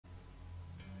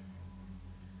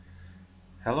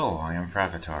Hello, I am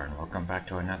FrAvatar, and welcome back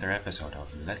to another episode of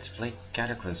Let's Play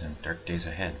Cataclysm, Dark Days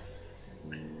Ahead.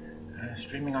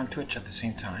 Streaming on Twitch at the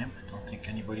same time. I don't think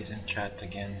anybody's in chat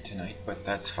again tonight, but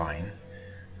that's fine.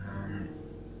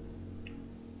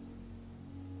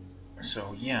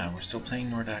 So yeah, we're still playing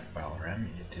Nordak Balram.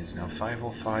 It is now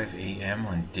 5:05 AM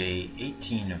on day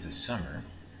 18 of the summer.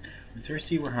 We're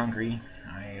thirsty, we're hungry.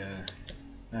 I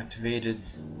activated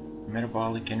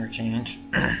metabolic interchange.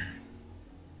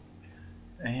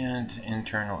 And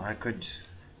internal, I could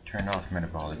turn off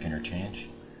metabolic interchange.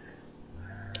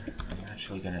 I'm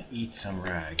actually gonna eat some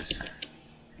rags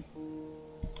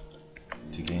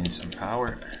to gain some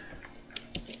power.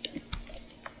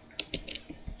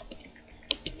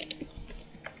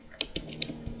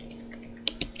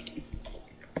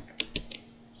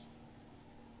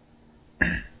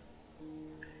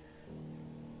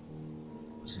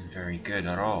 Wasn't very good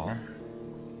at all.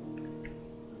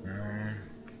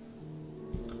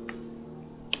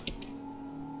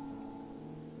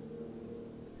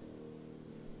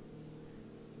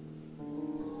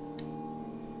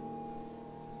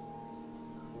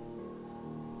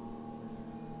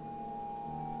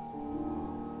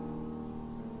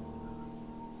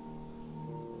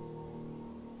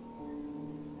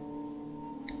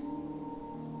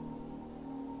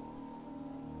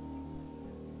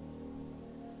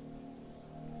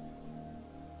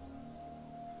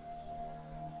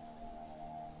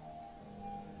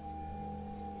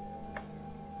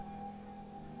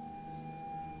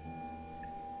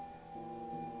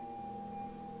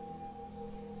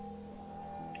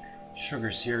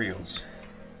 Sugar cereals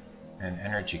and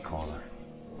energy cola.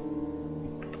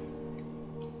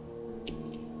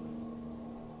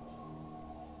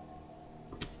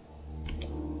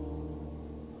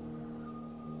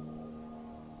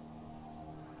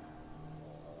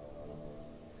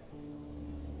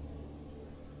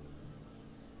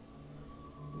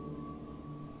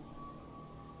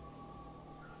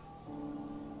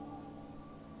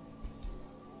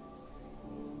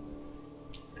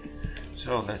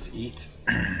 So let's eat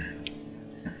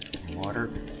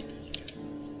water,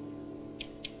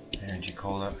 energy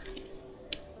cola,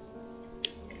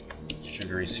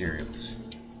 sugary cereals.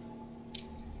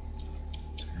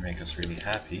 It's going to make us really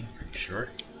happy, pretty sure.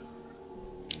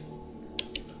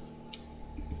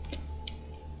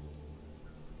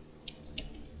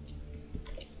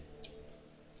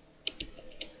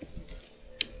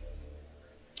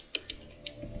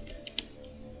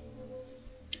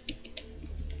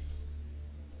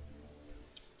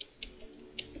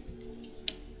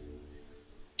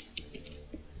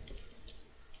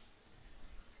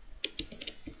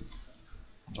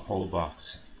 Whole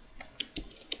box.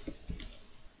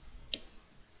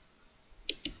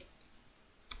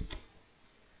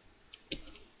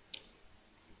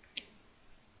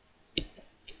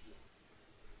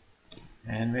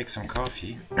 And make some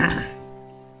coffee.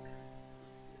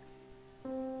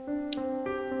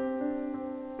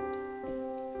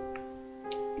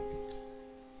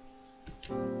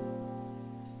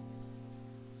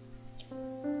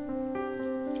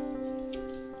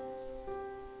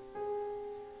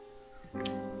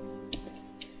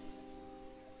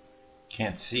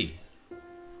 Can't see.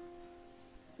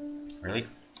 Really?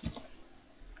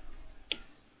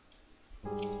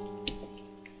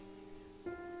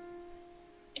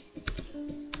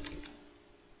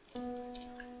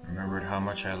 Remembered how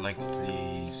much I liked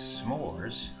the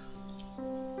s'mores.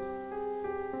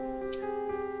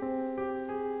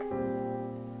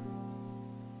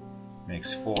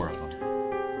 Makes 4 of them.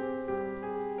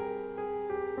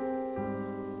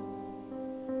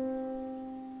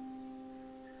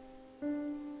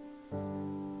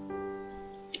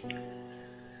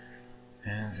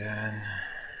 And then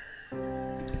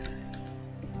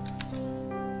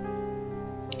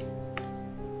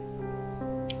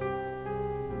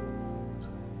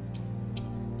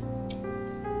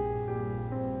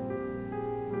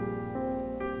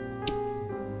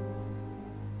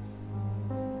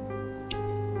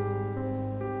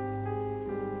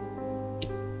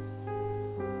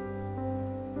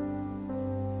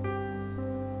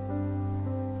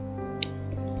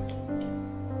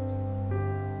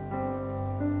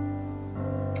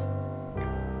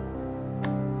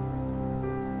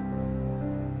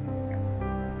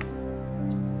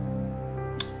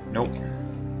nope,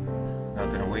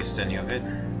 not gonna waste any of it.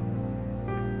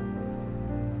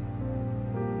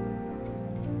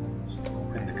 So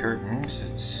open the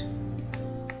curtains,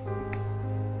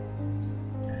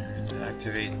 and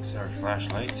activate our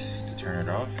flashlight to turn it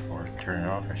off, or turn it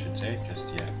off I should say,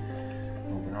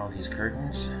 open all these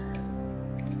curtains.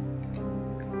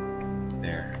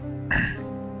 There.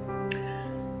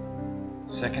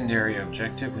 Secondary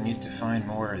objective, we need to find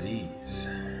more of these.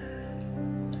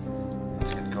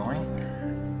 Let's get going.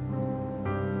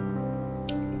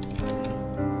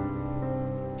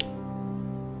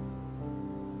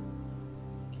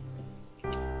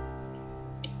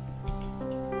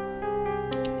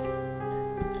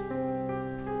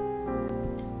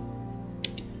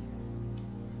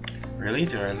 Really?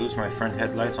 Did I lose my front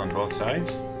headlights on both sides?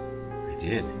 I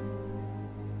did.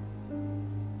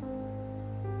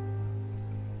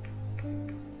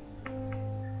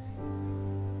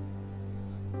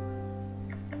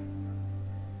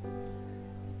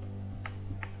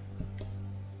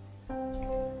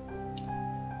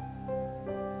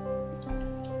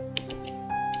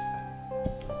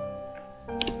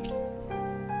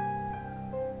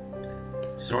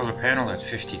 Solar panel at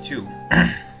 52.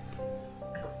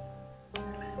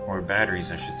 Or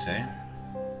batteries, I should say.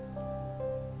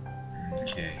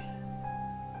 Okay.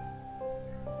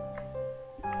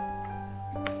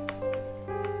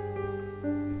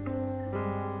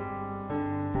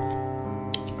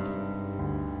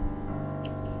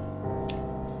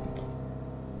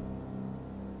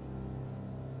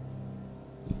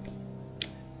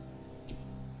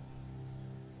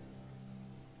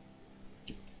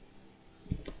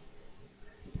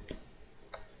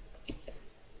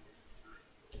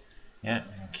 Yeah,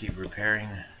 I'll keep repairing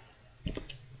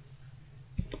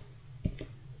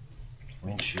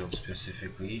windshield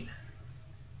specifically.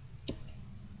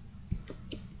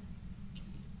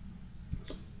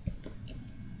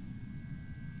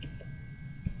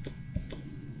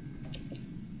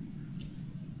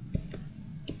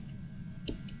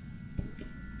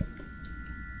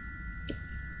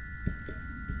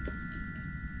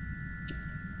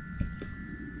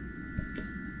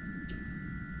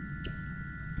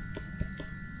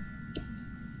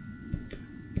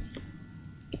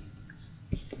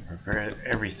 Repair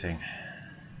everything.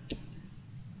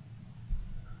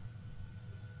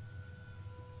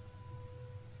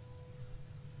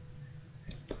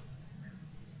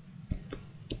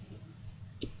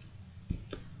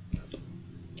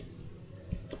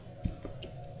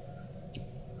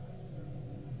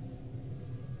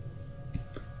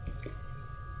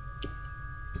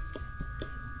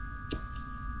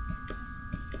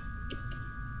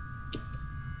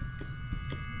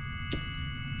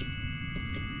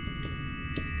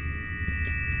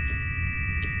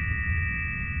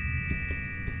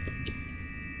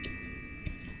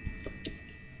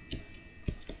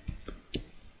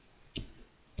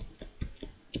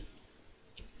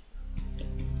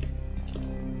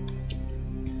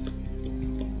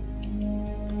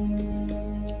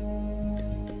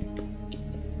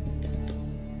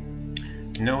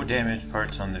 No damaged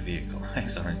parts on the vehicle.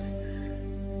 Excellent.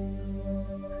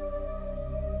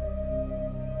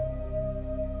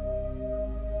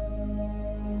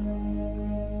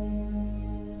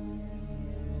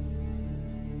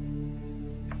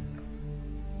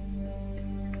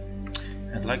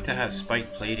 I'd like to have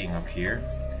spike plating up here,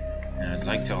 and I'd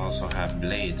like to also have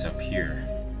blades up here.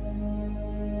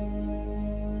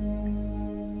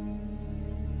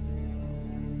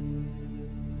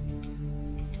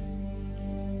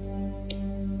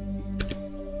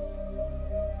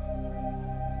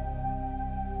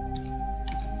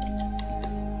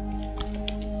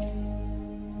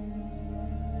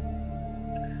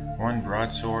 One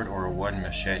broadsword or one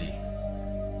machete.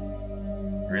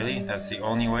 Really? That's the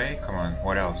only way? Come on,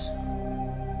 what else?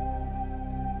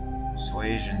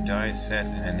 Persuasion, die set,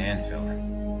 and an anvil.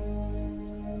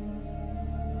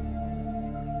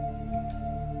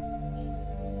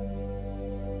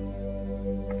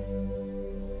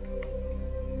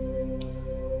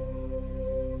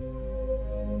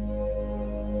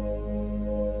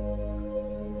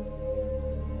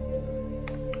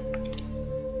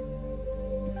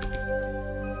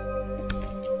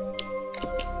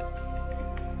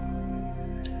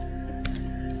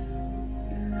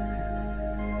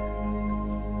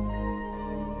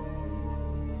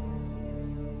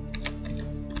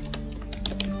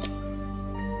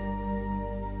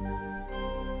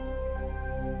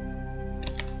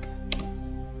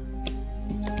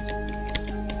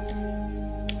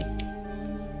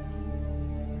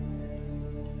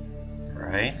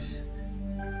 Right.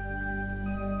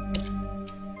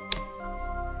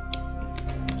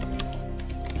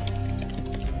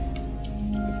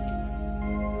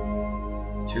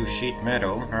 Two sheet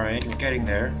metal. Alright, we're getting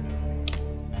there.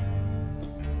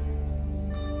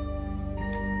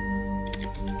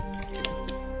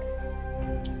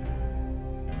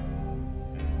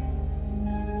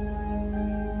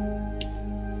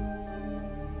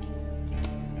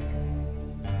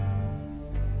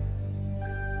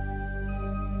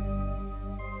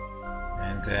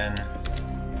 And then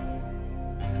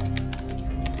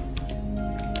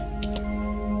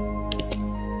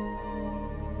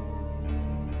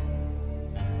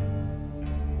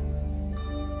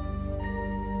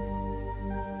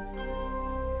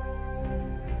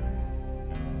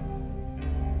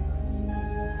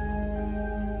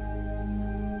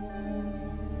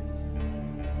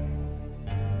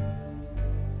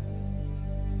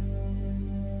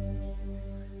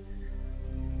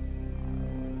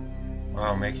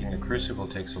wow, making a crucible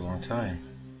takes a long time.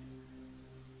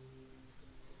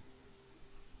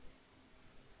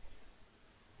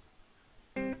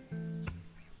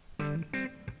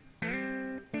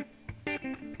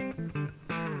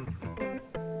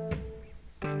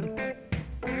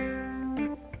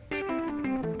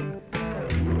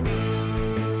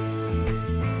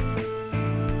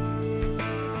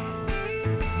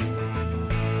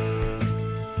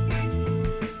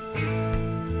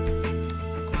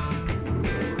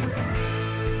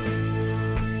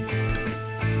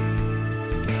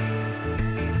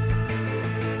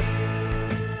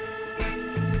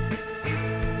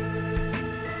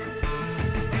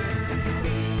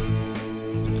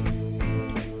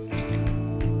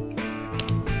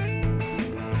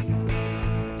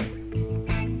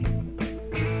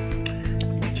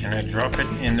 Drop it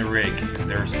in the rig, because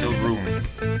there's still room.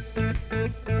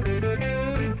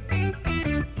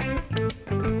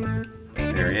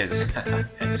 There is.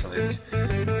 Excellent.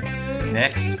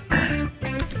 Next.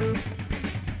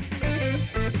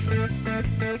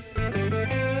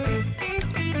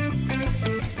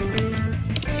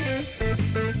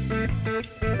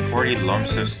 $40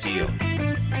 lumps of steel.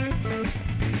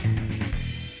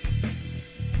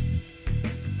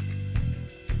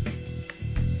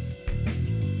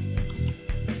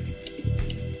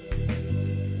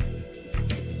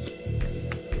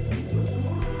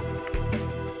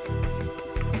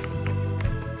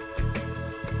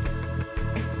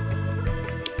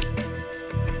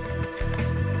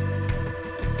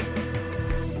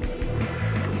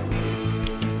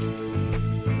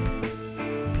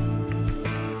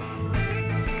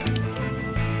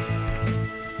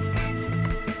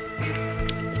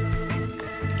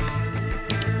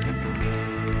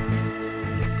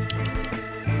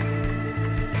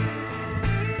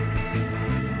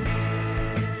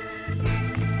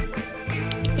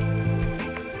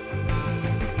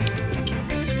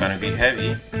 Gonna be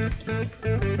heavy.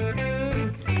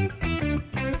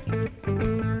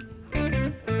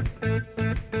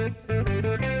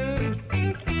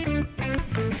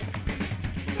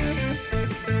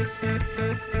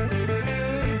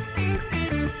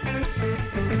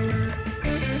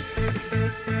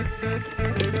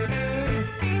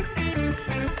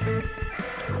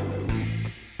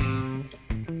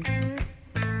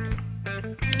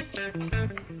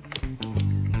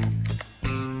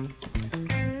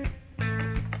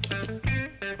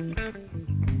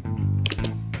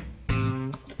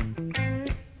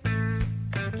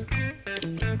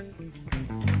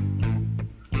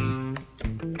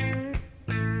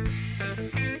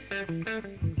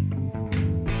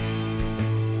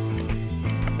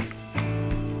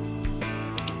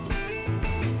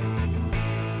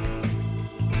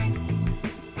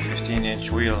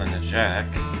 Inch wheel and a jack.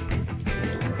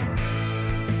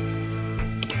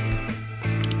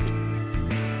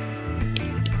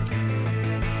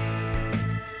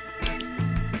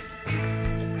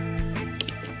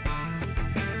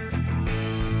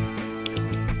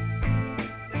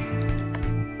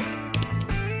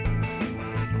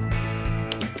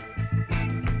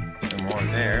 Some more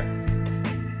there.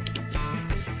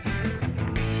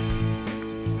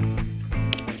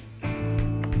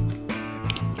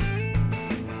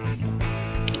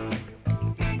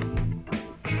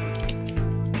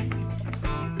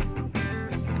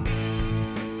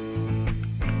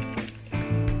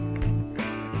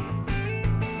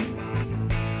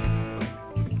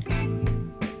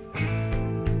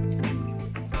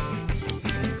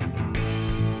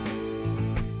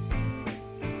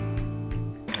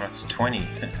 That's 20.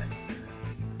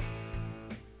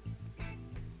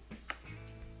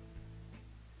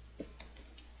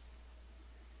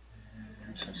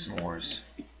 And some s'mores.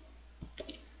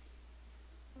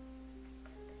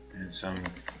 And some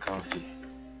coffee.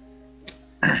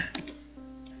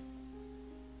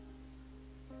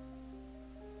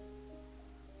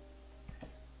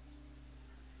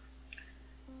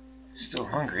 Still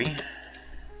hungry.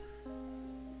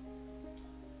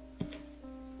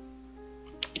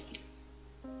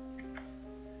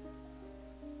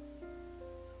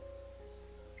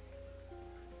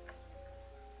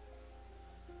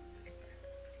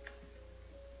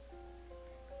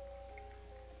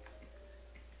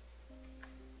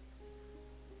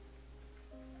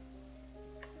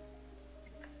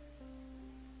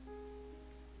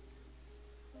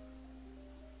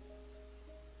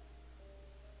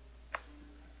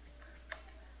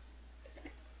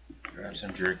 Grab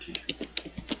some jerky.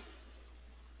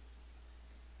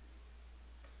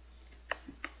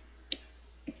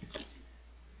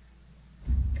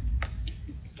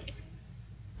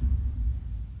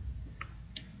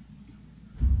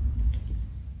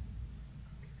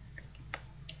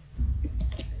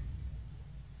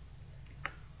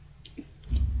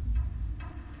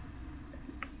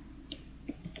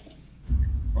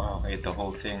 Wow, I ate the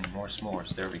whole thing. More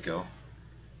s'mores. There we go.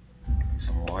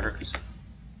 Some water, cause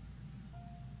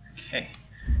okay.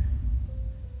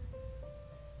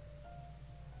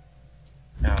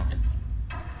 Now,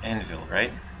 anvil,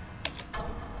 right?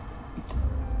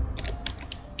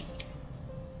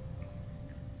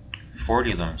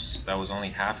 $40 lumps. That was only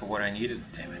half of what I needed.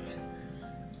 Damn it.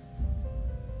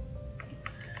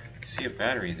 I see a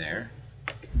battery there.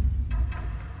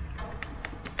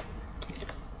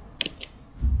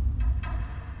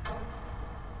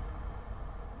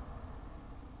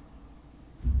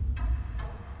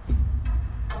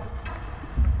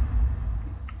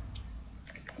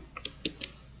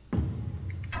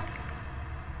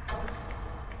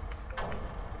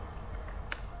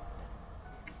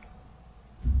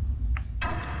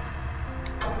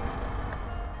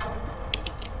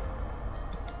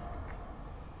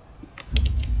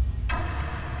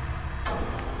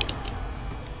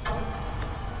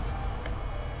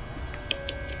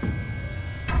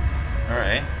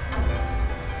 Alright.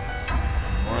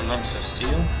 More lumps of steel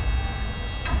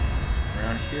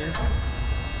around here.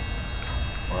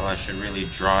 Well, I should really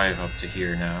drive up to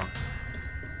here now.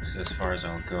 This is as far as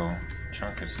I'll go.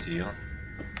 Chunk of steel.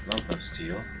 Lump of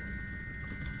steel.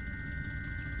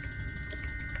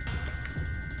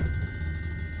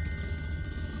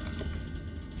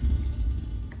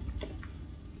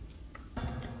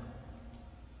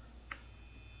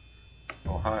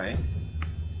 Oh, hi.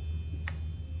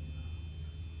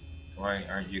 Why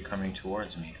aren't you coming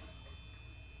towards me?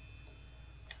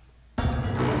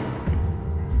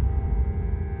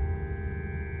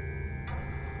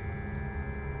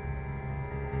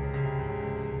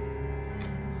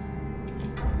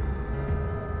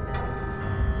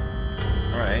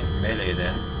 Alright, melee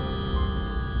then.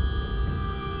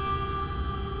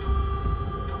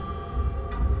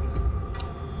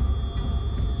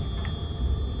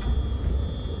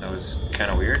 That was kind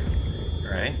of weird.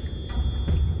 Alright.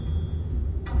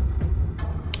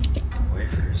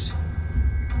 Wafers.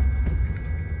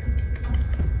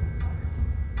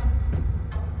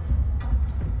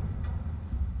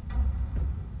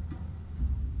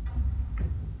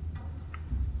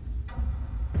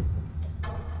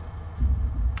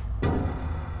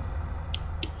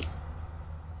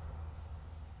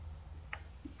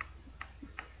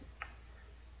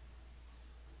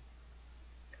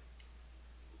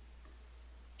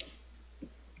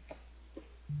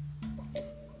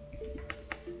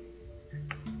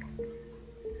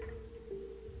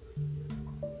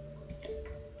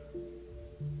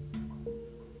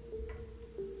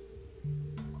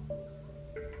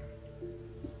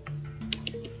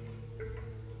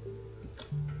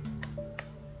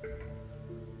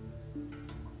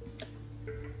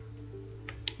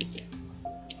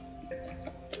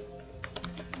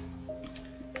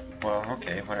 Well,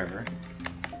 okay, whatever.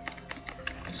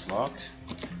 It's locked.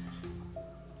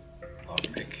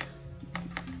 Lockpick.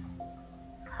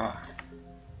 Ha.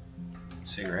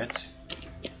 Cigarettes.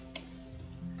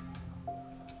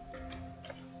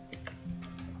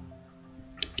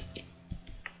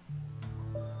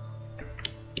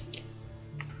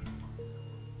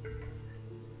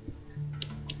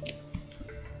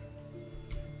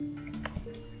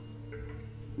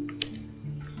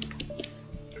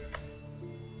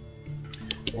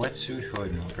 Wetsuit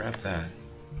hood, I'll grab that.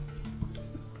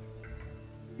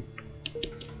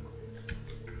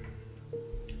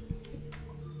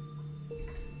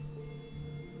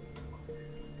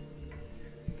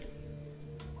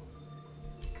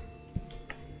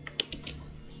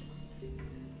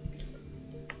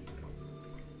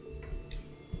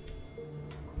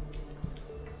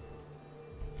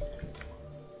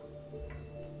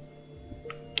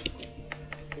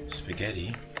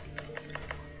 Spaghetti.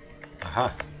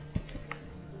 Aha!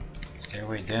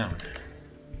 Stairway down.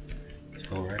 Let's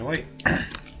go right away.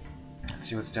 Let's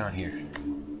see what's down here.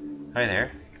 Hi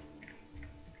there.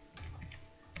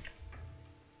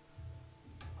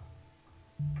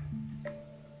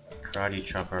 Karate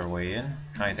chop our way in.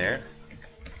 Hi there.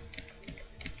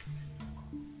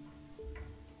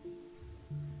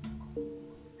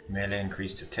 Melee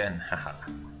increased to 10. Haha.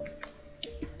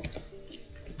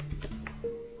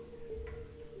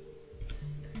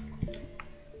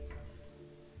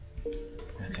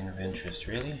 Nothing of interest,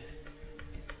 really.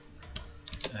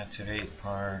 Activate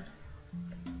power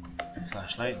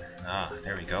Flashlight. Ah,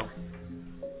 there we go.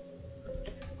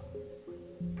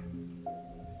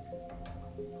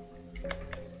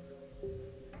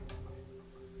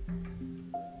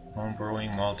 Home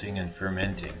brewing, malting, and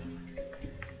fermenting.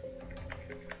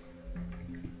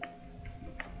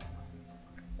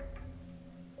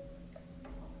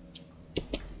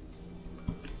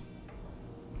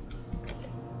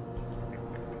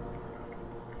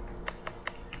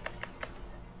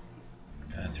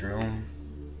 Bathroom.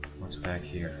 What's back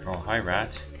here? Oh, hi,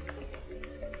 rat.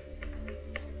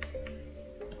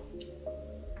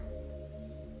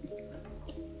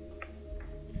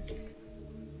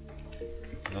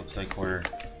 Looks like we're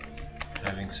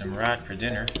having some rat for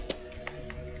dinner.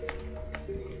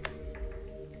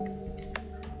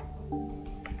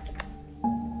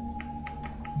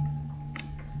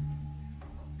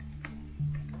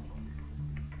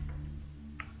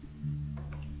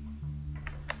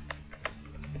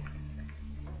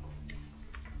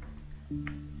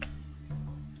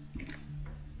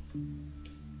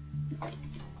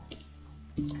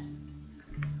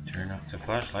 Turn off the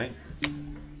flashlight.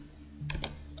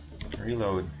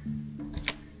 Reload.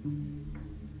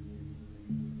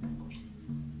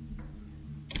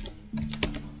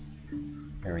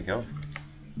 There we go.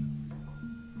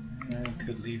 I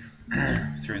could leave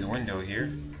through the window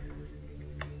here.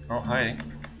 Oh, hi.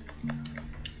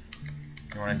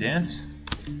 You want to dance?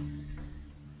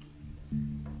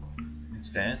 Let's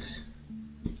dance.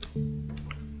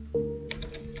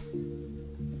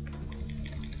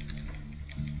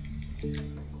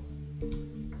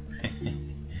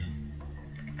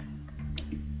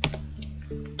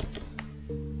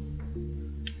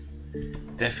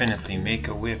 Definitely make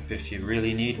a whip. If you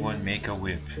really need one, make a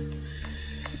whip.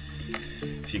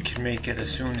 If you can make it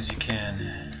as soon as you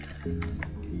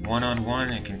can.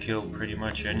 One-on-one, it can kill pretty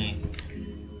much any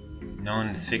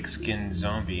non-thick-skinned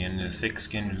zombie, and the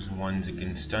thick-skinned ones, it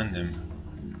can stun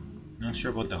them. Not sure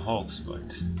about the Hulks,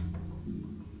 but...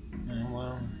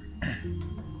 well...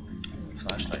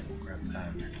 flashlight, we'll grab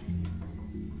that.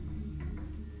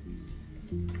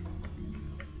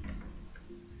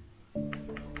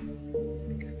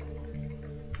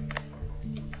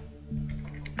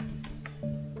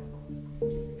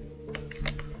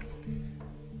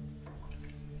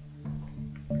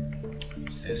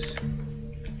 This.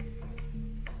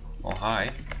 Oh,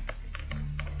 hi.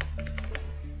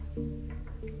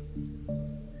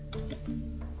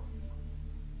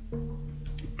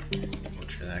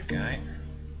 Butcher that guy.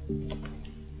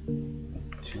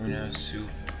 Tuna, soup,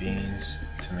 beans,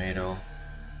 tomato,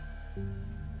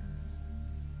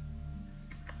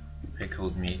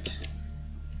 pickled meat.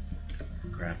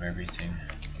 Grab everything.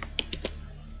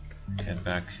 Head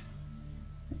back.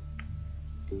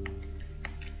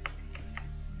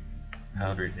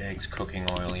 Powdered eggs, cooking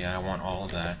oil, yeah, I want all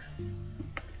of that.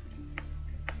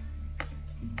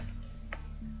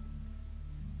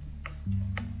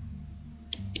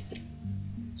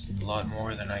 It's a lot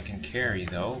more than I can carry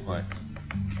though, but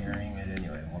I'm carrying it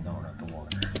anyway. Well, no, not the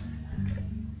water.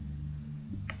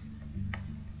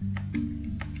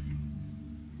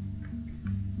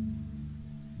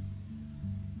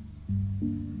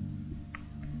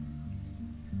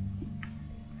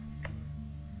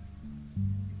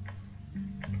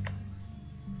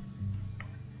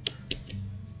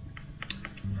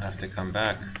 Have to come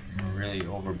back. We're really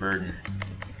overburdened.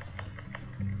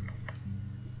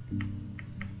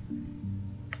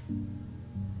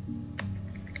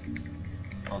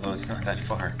 Although it's not that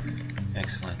far.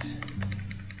 Excellent.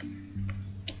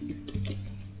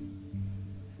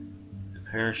 The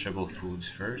perishable foods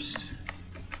first.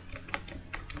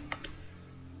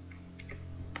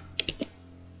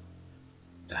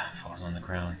 Falls on the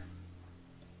ground.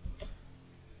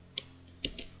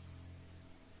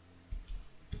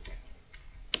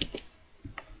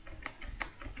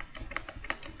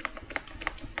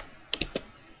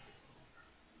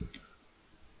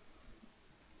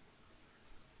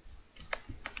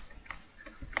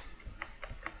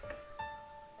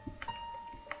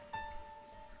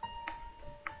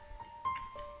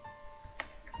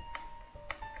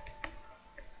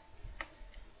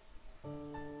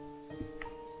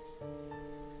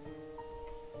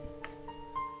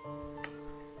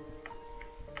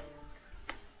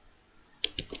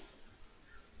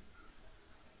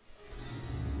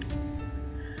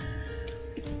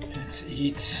 Let's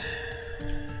eat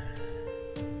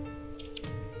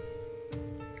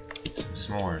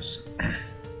some s'mores.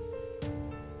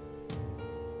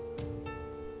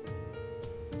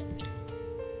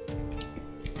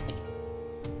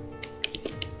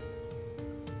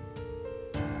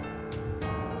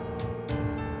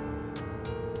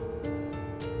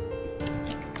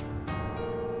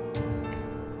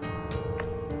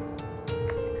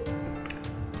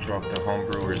 throw up the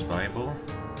Homebrewer's Bible.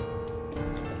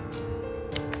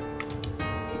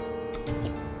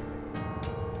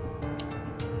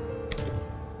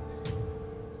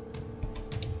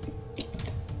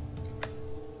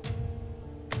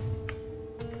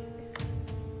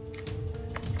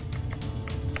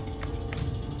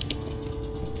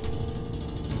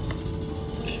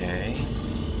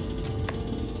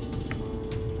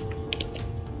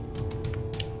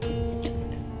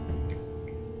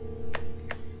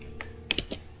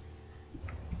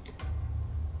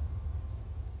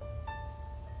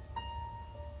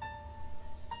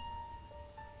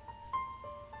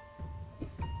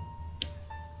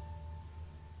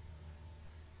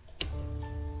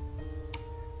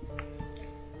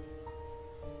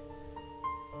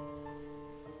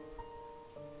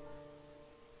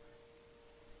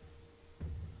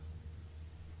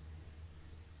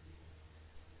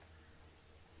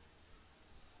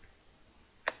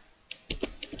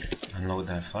 Unload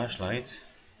that flashlight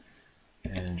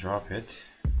and drop it.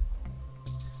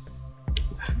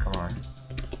 Come on.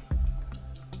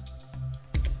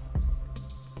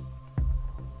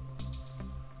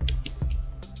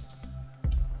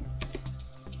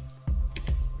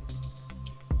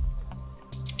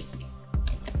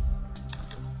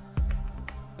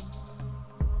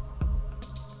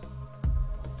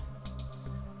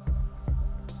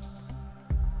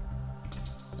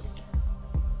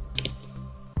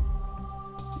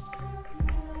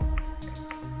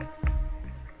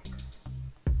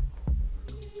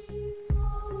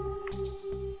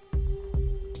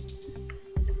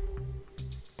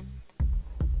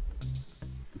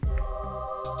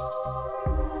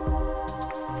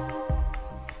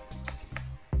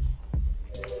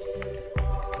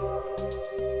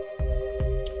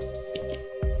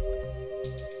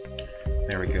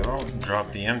 There we go. Drop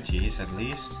the empties at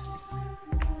least.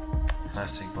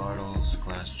 Plastic bottles,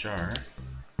 glass jar.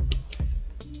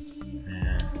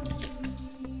 And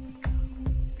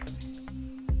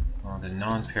all the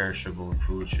non-perishable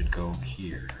food should go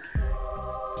here.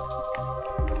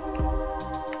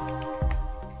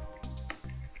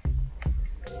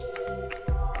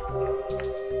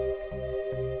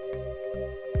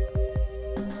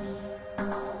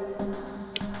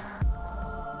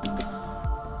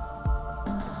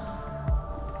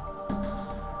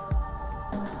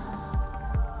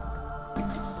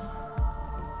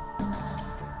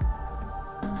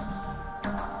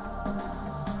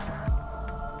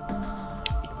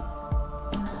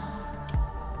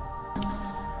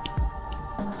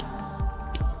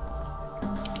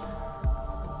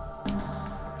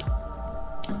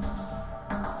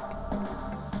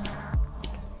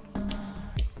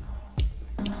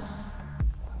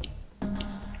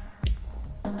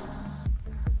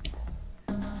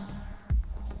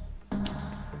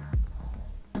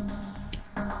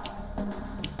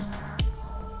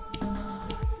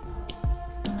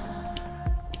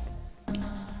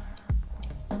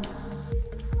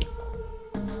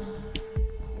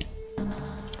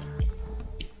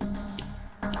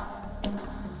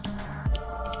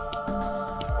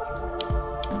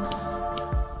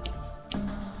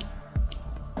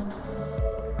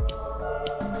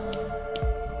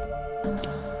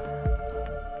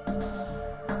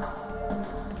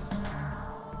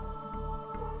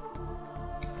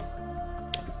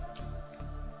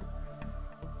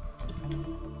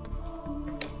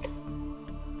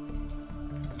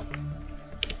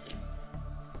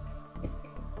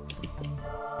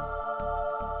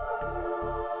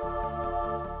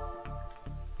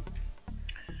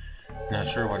 Not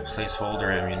sure what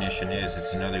placeholder ammunition is.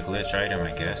 It's another glitch item,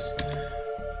 I guess.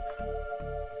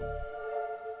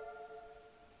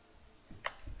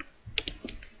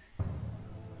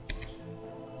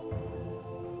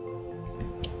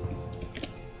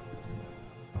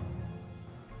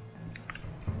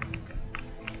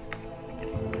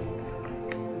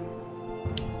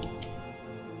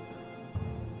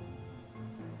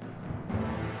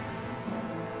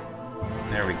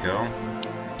 There we go.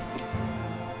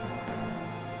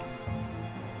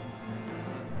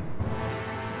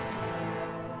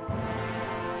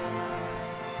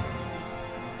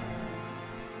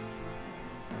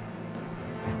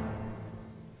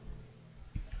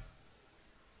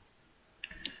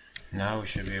 Now we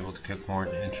should be able to cook more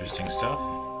interesting stuff.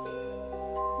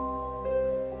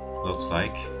 Looks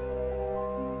like.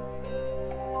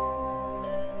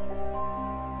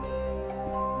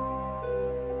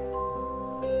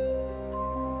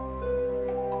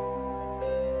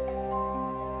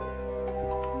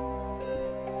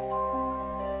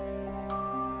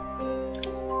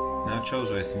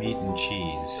 Nachos with meat and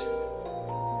cheese.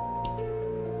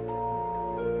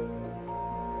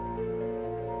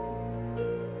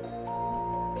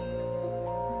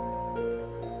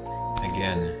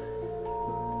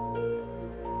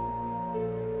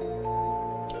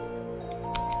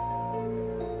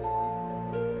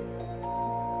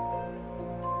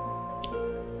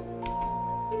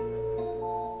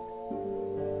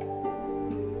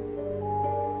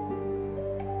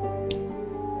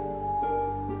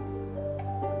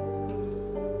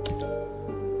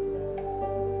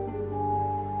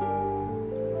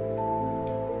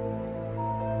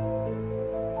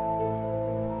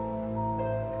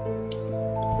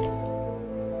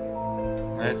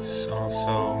 let's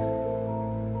also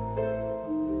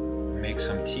make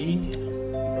some tea.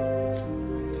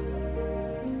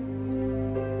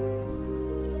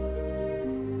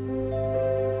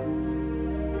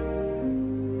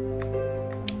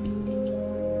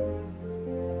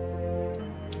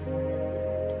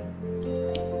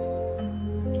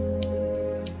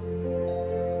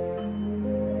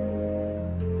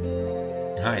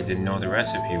 I didn't know the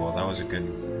recipe. Well, that was a good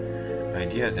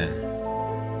idea then.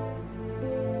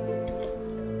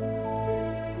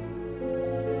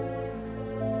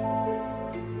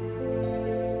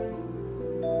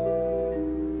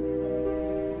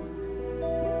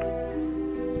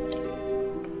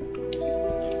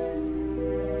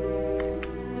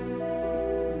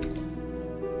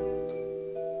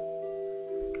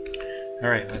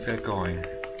 Alright, let's get going.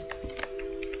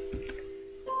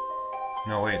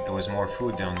 No, wait, there was more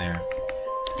food down there.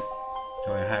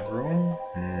 Do I have room?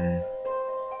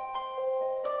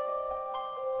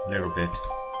 A little bit.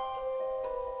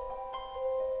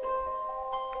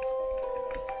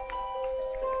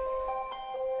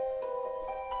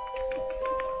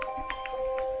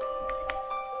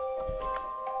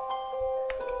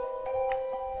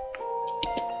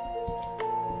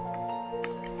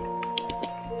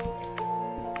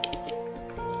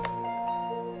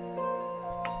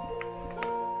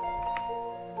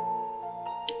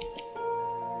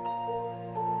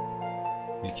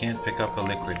 You can't pick up a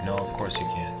liquid. No, of course you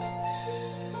can't.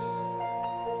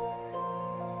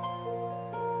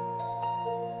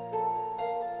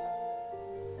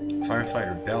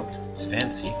 Firefighter belt. It's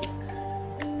fancy.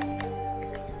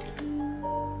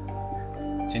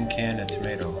 Tin can and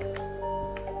tomato.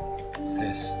 What's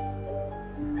this?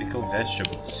 Pickled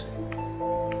vegetables.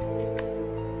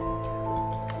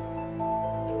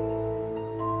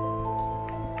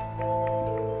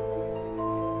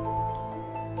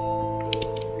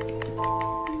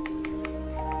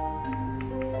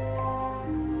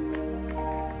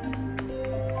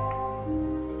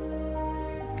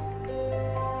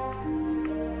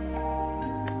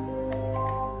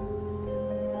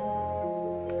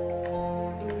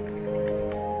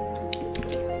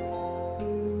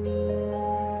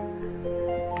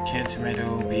 Canned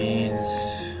tomato, beans.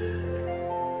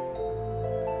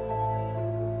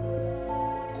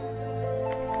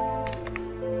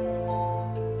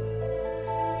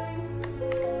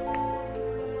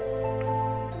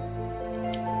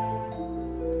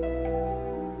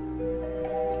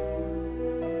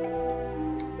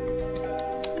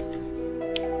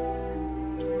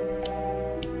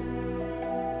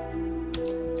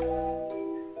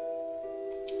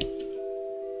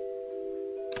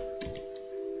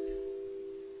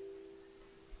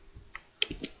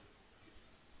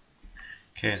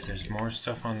 Okay, so there's more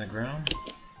stuff on the ground.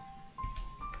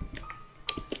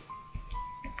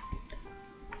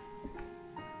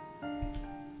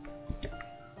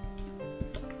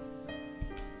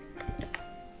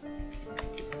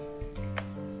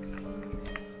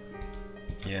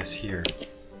 Yes, here.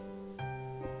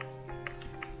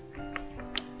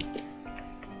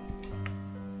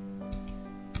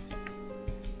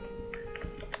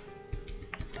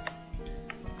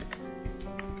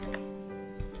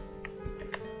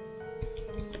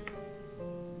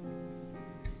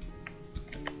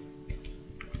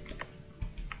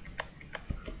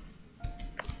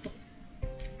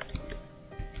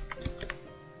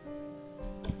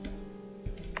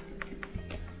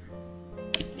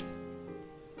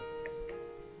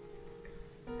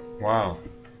 Wow,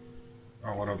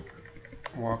 I would have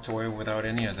walked away without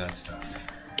any of that stuff.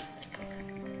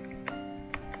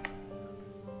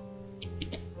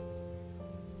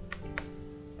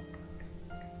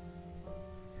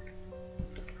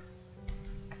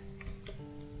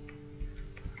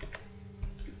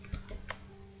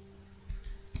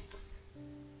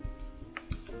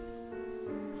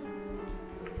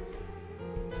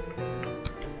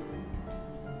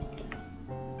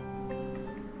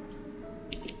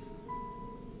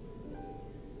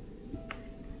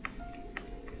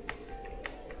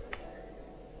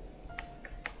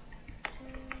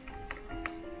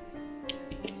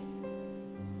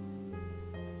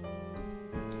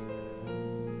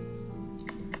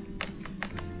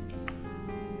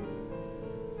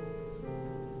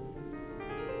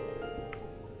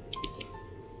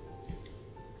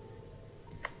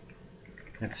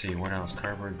 Let's see, what else?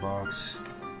 Cardboard box.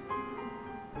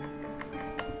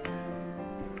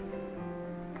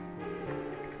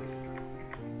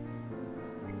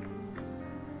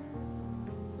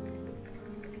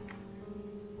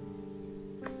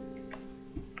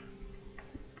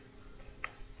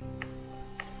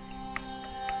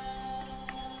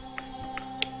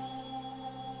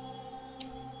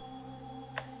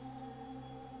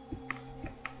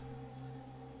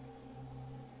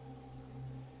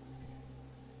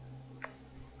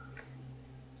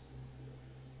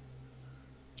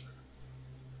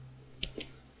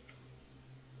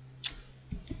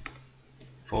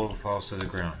 falls to the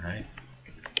ground, right?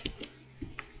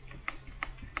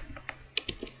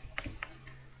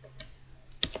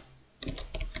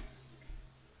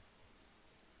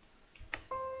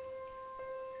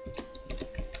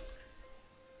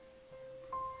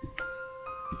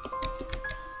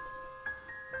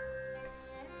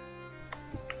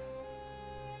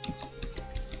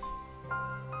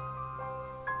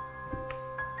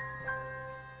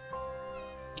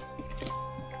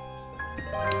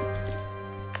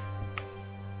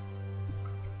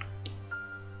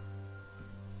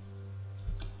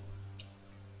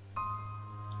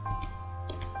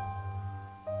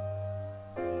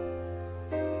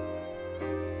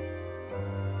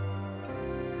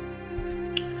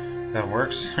 That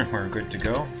works. We're good to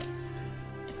go.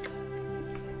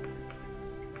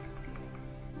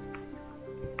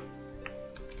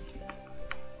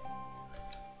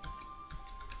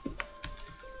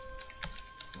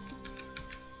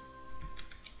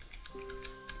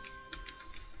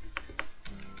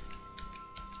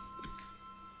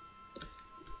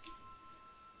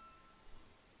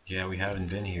 Yeah, we haven't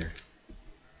been here.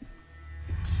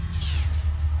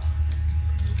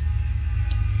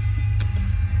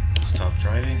 Stop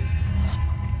driving.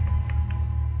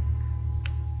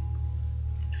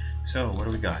 So, what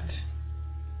do we got?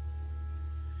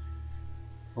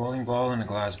 Bowling ball in a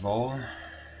glass bowl.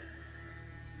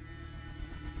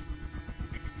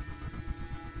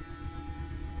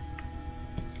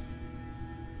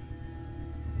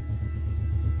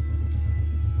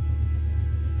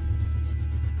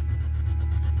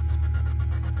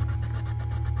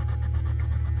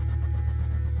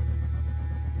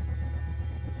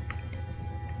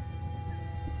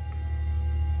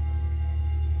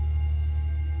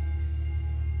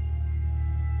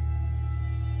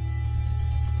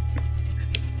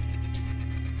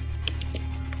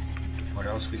 What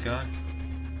else we got?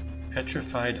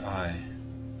 Petrified Eye.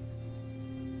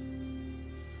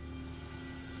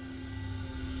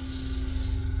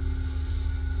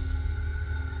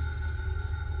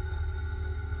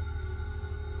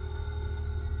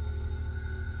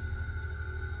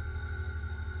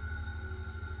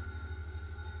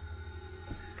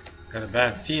 Got a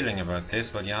bad feeling about this,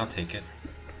 but yeah, I'll take it.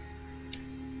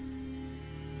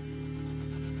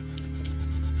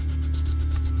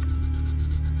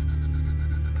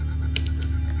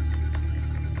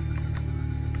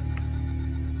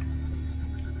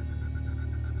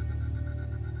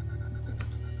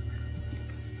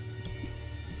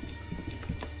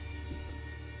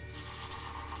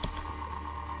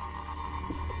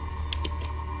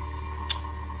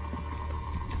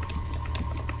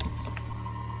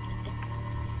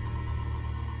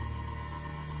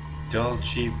 Dull,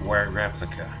 cheap, white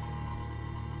replica.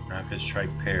 Rapid strike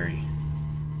parry.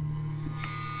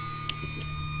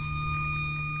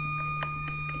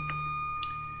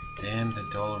 Damn the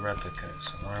dull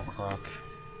replicas. Alarm clock,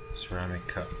 ceramic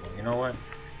cup. Well, you know what?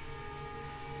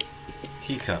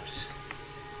 Teacups.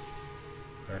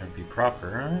 Gotta be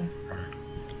proper, huh?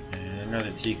 And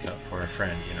another teacup for a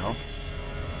friend, you know?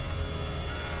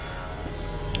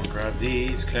 I'll grab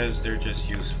these because they're just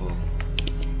useful.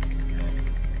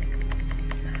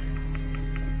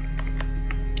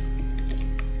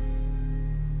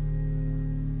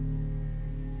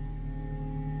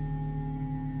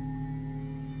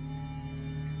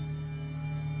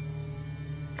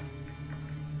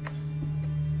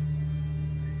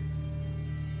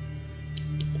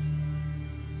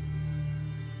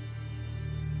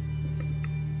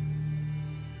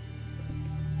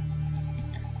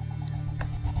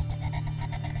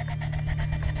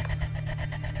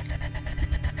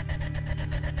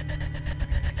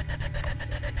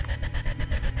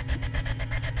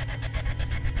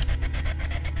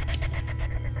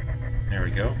 There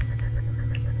we go.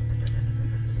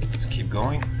 Let's keep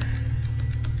going.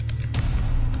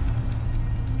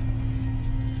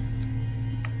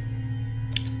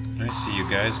 I see you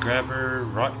guys. Grabber,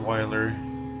 Rottweiler,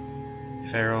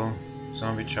 Feral,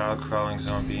 Zombie Child, Crawling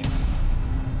Zombie.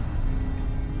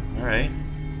 Alright.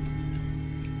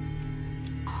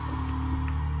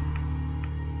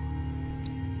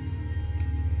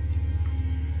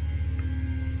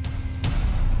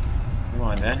 Come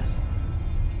on then.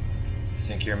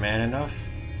 Think you're man enough?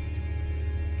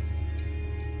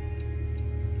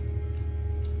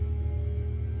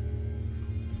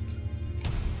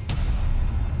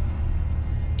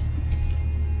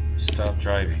 Stop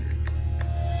driving.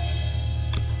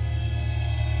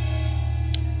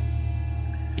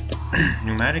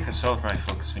 Pneumatic assault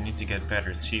rifle, because we need to get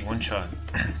better. See, one shot.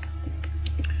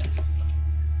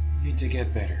 Need to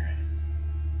get better.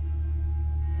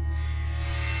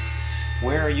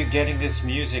 Where are you getting this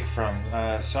music from?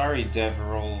 Sorry,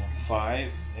 Deverol5,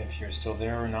 if you're still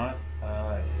there or not.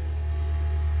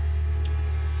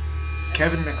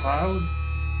 Kevin MacLeod,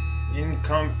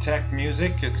 Income Tech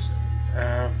Music. It's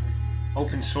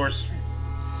open source,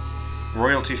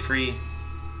 royalty-free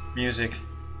music.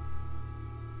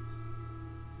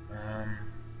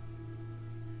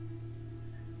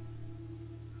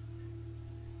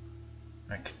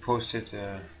 I could post it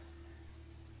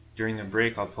during the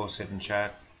break. I'll post it in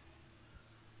chat.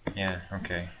 Yeah,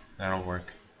 okay, that'll work.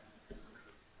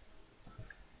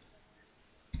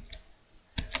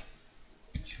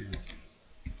 There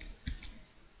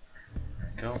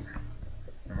we go.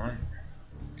 Come on.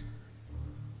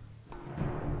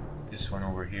 This one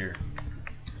over here.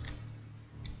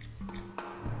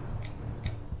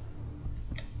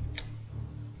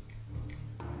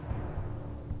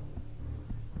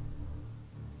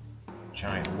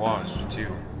 Giant wasp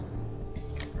too.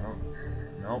 Oh,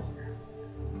 nope.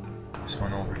 This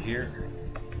one over here.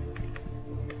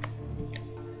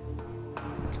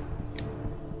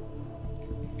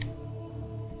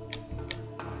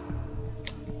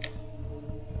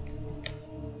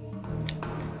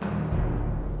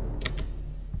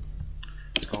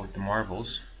 Let's go with the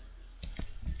marbles.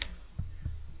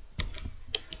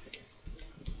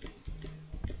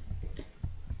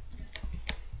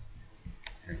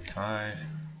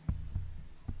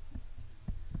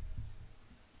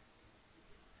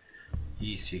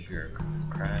 Easy here.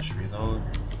 Crash, reload.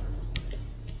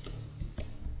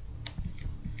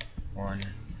 1,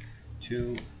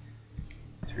 2,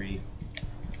 3,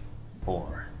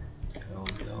 4.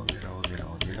 Reload, reload, reload,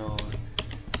 reload, reload.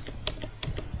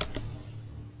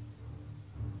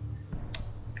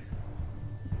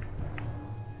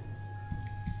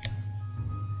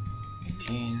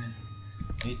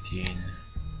 $18,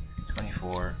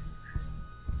 24,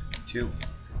 2.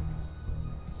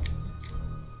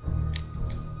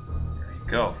 There you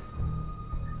go.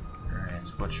 Alright,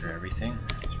 let's butcher everything.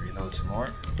 Let's reload some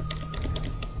more.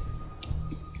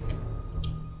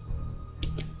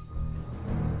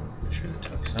 Butcher the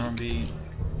tough zombie.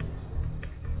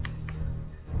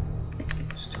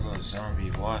 Still a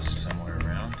zombie wasp somewhere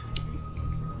around.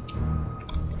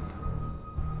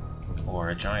 Or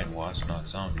a giant wasp, not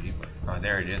zombie, but oh,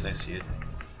 there it is, I see it.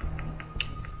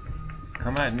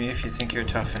 Come at me if you think you're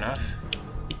tough enough.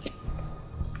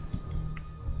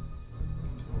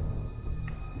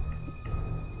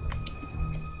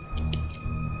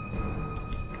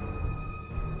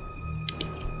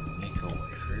 Nico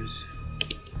wafers.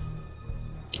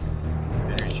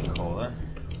 Energy cola.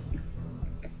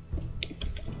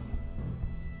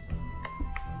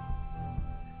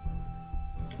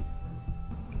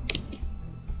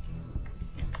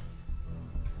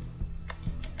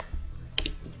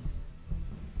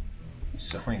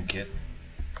 Sewing kit,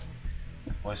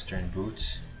 Western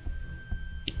boots,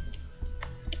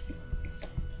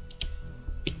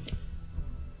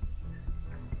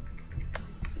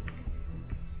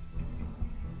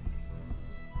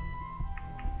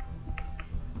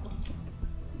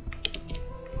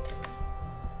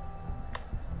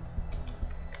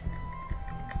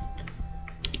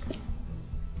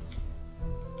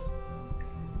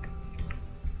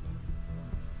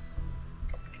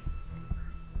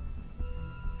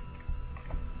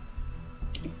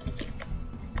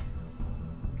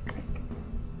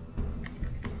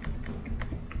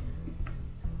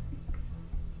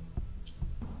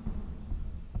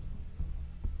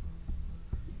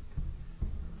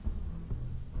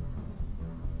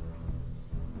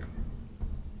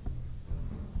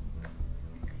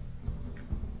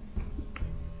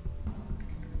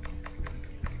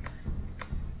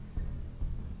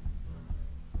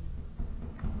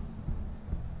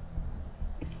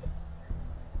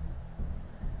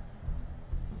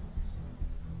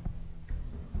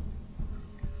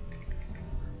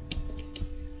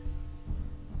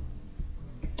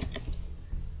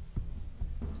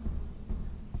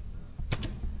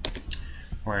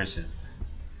 where is it?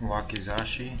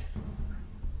 Wakizashi.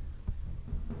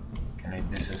 Can I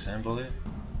disassemble it?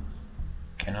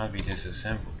 Cannot be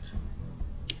disassembled.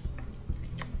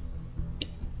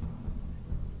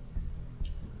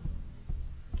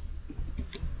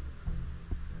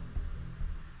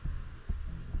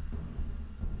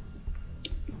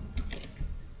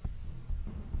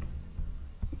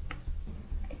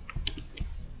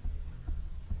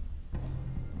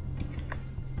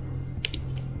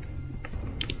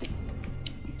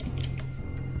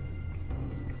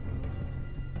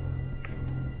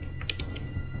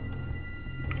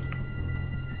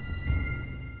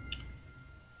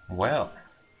 Well,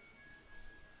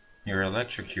 you're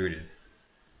electrocuted.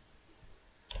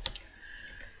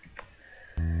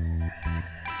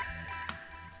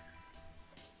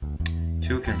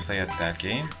 Two can play at that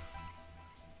game.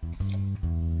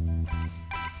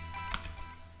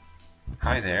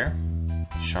 Hi there,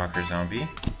 Shocker Zombie.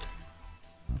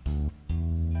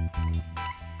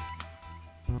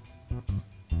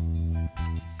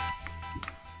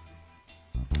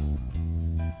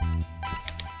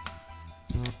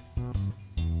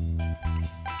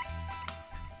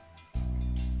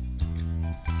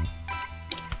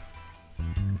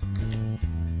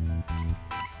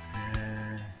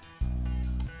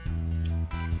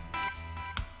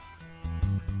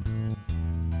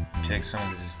 Take some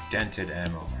of this dented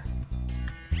ammo.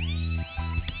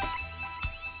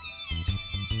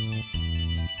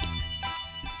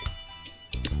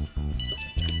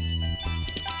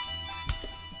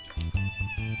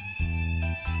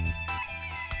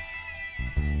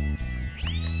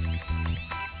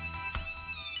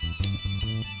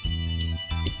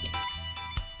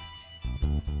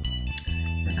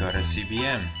 We got a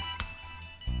CBM.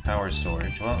 Power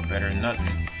storage. Well, better than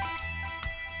nothing.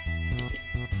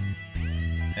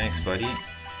 Thanks, buddy.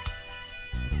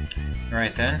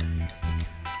 Alright then.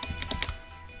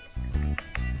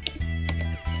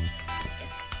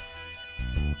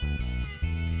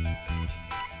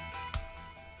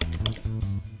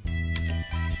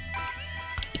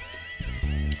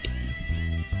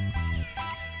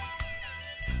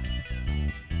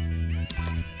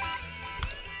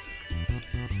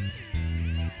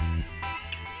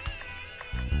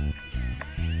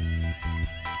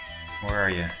 Where are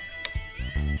you?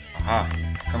 Aha,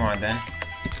 come on then.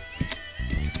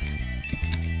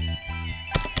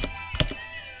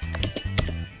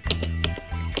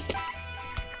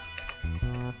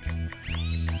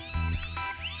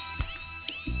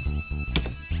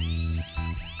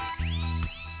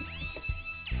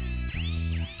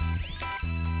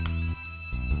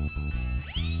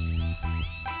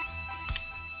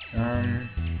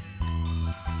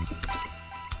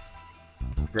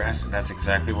 Brass, that's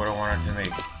exactly what I wanted to make.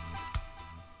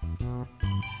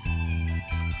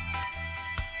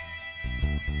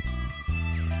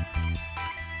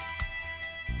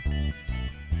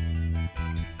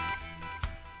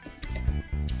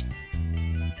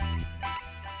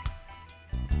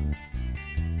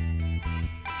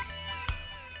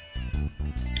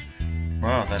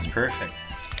 Wow, that's perfect.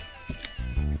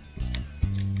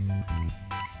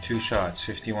 2 shots,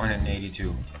 51 and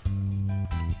 82.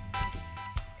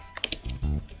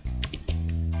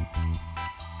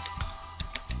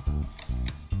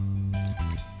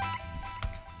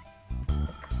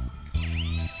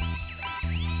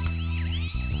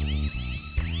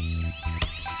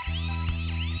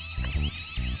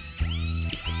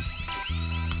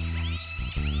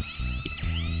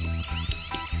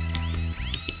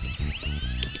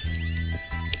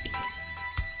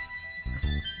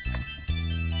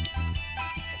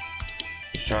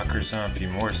 Shocker Zombie,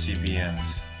 more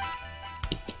CBMs.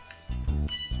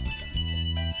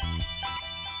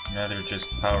 Another just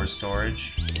power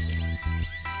storage.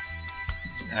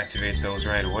 Activate those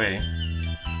right away.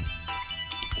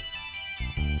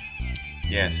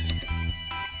 Yes.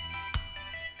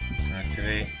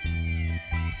 Activate.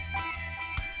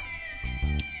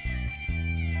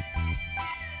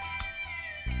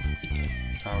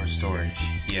 Power storage.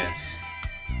 Yes.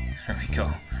 There we go.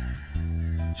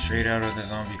 Straight out of the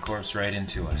zombie corpse right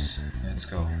into us. Let's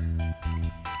go.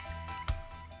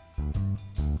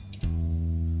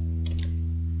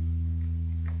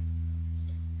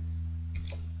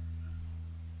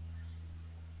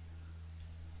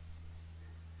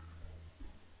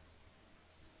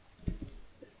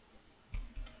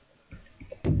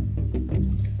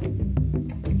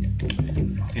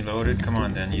 Fully loaded, come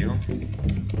on then, you.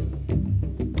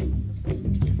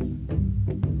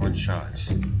 One shot.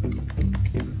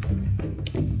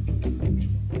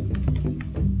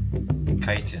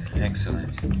 Chitin,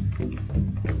 excellent.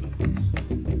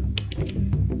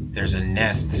 There's a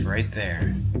nest right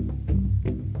there.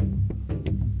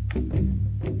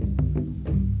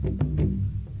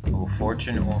 Oh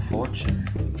fortune, oh fortune.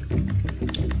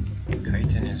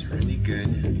 Chitin is really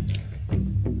good.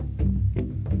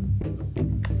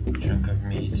 Chunk of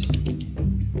meat.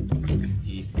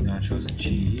 Eat nachos and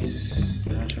cheese.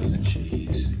 Nachos and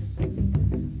cheese.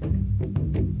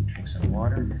 Drink some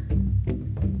water.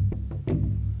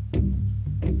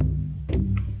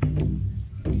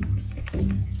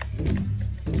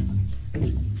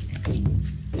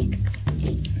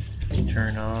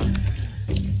 Turn off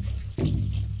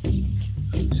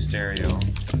stereo,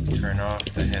 turn off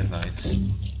the headlights,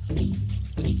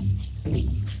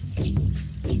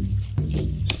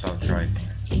 stop driving.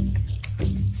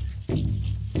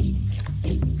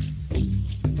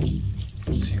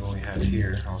 Let's see what we have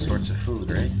here? All sorts of food,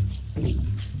 right?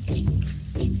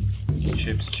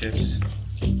 Chips, chips.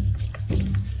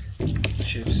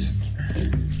 Chips.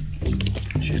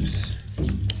 Chips.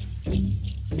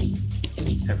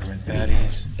 Peppermint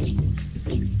patties.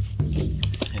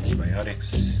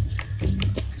 Antibiotics.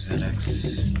 Xanax.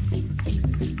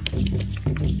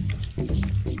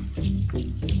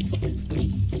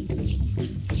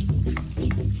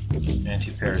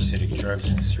 Anti-parasitic drugs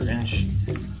in a syringe.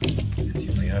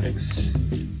 Antibiotics.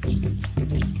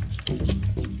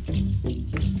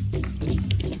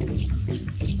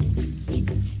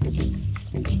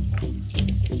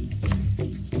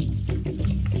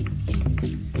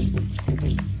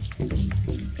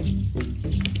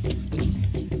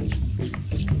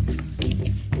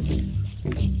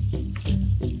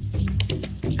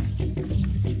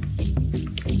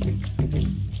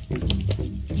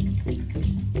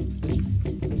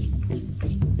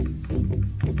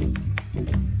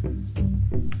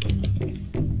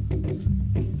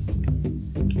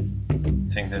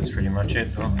 That's pretty much it.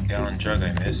 Oh, a gallon jug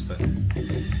I missed, but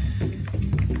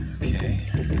okay.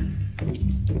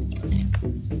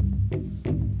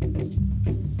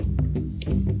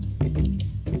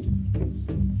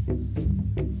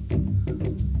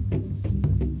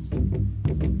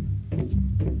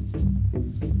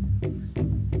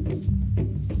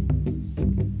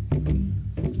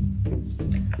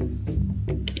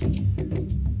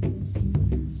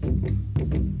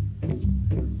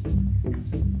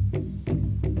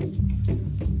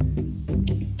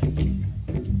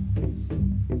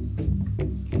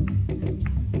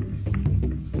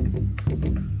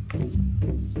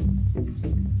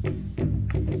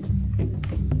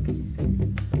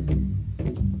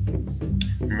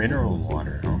 Mineral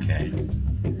water, okay.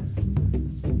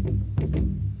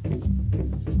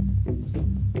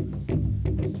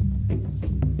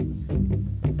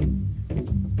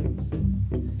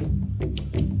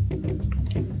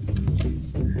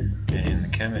 In the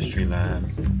chemistry lab,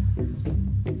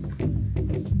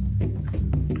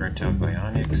 burnt out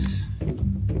bionics,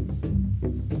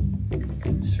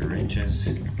 syringes,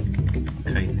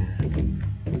 chitin,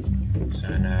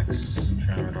 Xanax,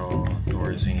 tramadol,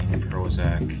 Thorazine,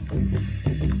 Prozac,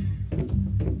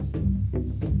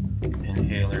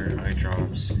 inhaler, eye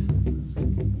drops,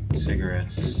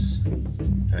 cigarettes,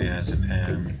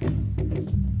 diazepam,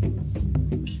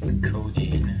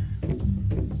 codeine,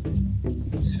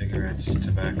 cigarettes,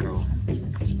 tobacco.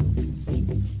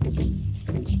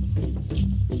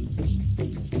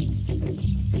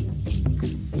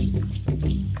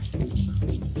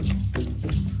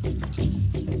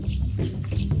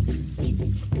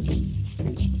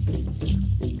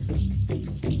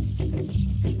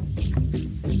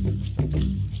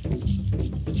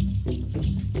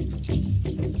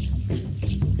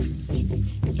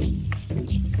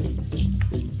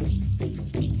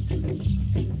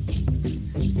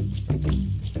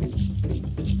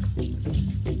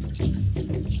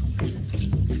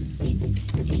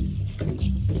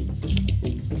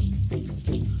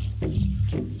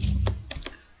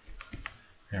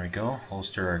 There we go,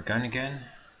 holster our gun again.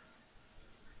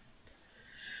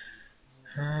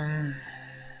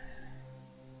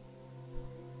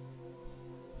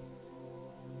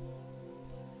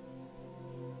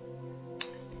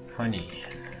 Honey.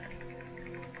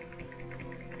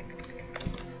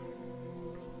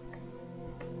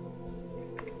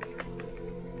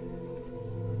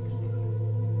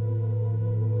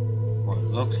 Well, it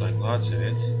looks like lots of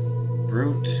it.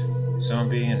 Brute,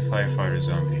 zombie, and firefighter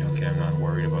zombie. Okay, I'm not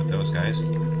worried about those guys.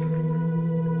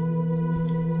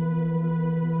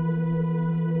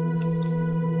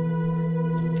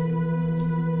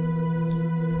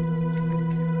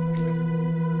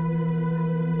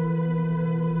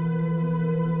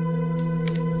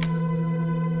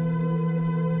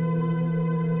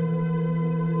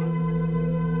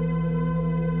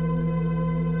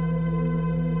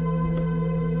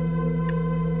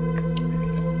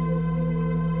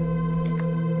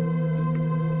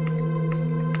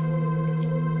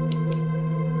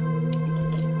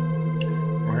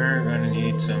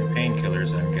 Some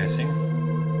painkillers, I'm guessing.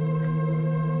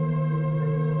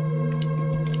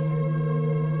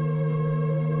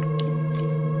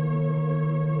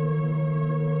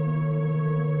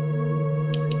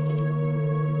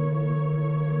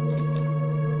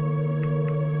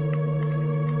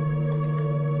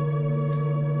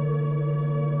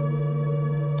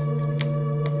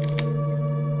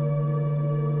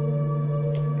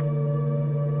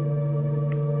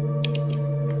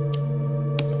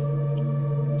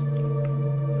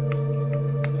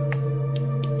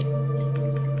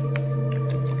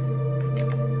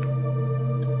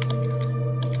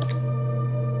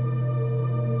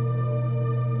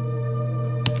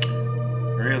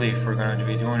 if we're going to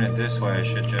be doing it this way, I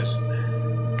should just...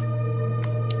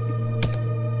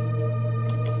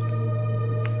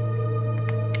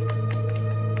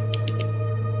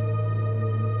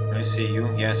 I see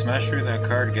you. Yeah, smash through that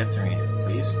car to get to me,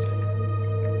 please.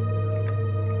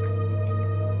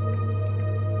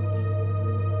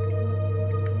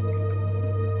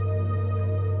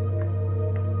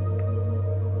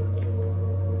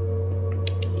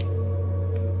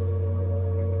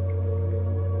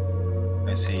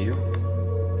 I see you.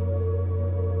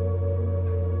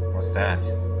 What's that?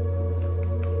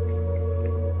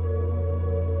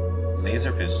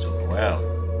 Laser pistol. Well.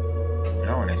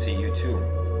 No, and I see you too.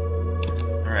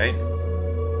 Alright.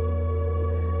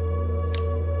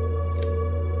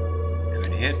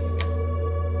 Good hit.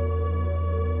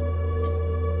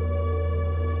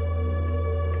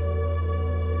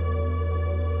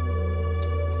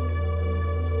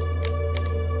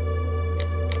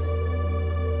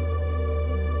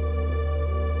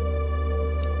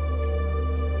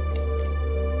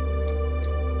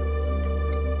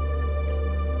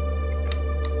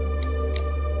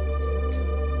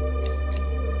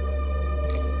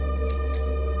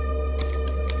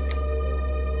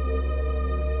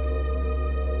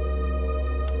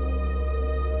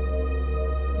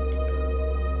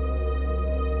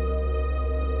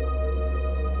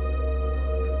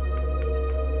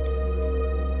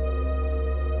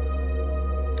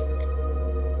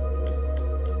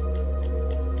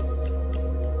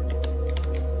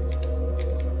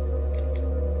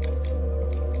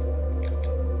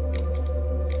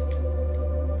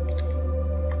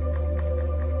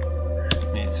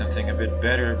 Something a bit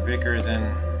better, bigger than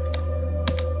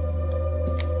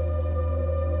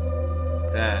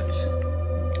that.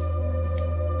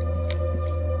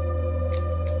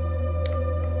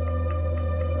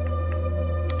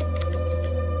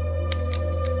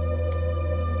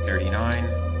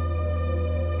 $39,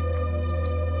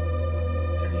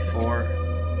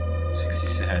 $34,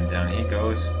 67. Down he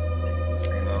goes.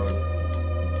 Reload.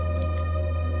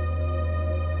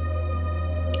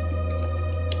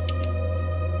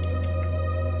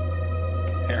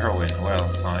 Heroin, well,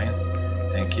 fine.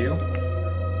 Thank you.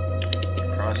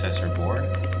 Processor board.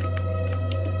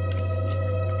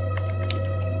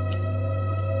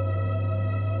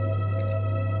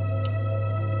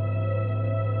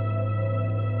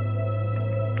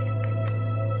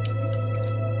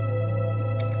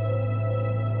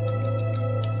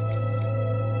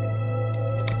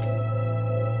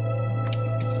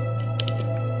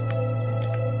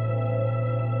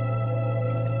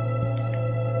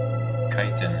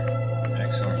 Chitin.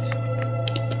 Excellent.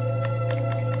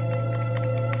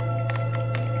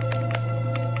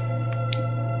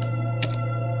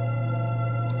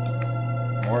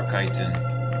 More chitin.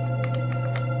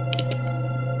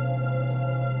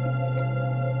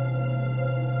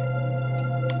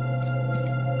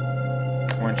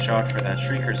 One shot for that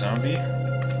shrieker zombie.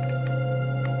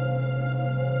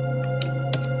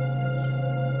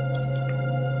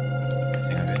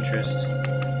 Anything of interest?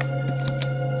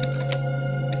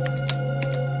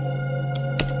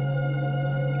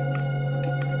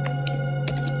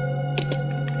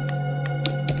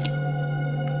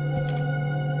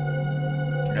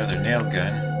 Another nail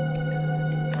gun.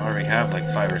 I already have like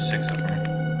 5 or 6 of them.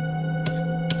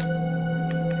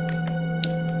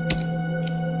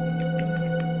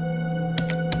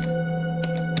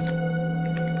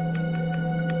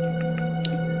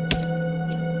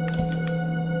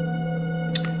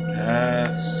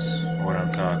 That's what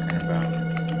I'm talking about.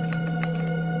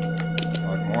 A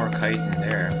lot more chitin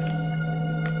there.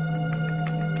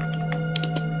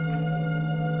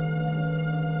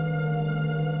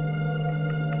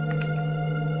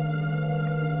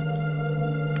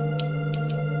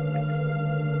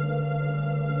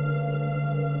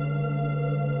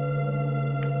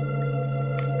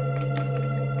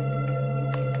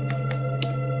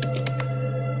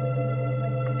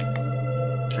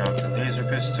 Drop the laser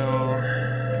pistol.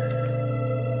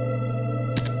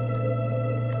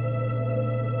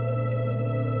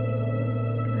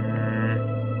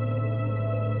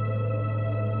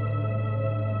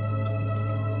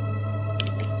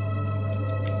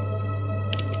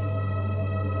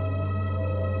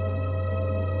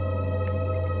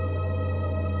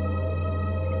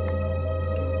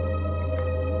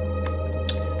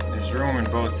 There's room in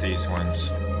both these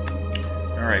ones.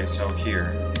 Alright, so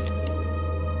here.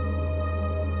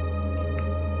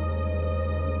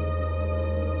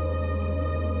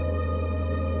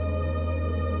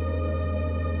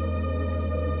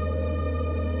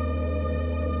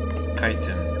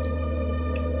 Chitin.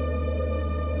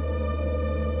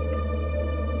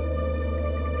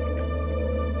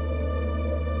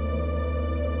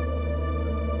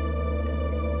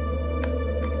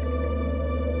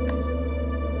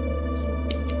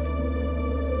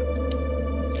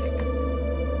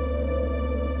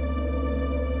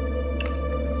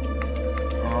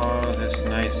 this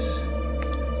nice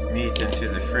meat into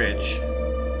the fridge.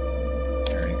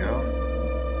 There we go.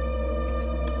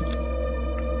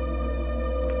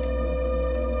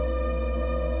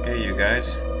 Hey, you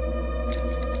guys.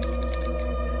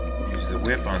 Use the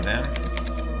whip on them.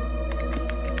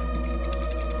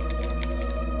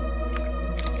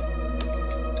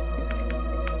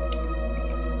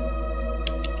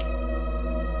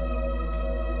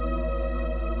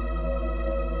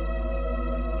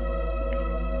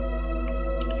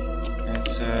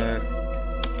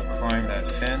 Climb that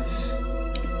fence.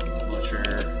 Butcher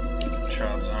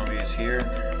child zombies here.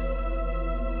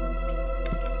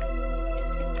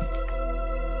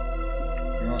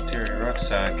 Military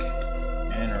rucksack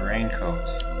and a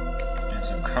raincoat and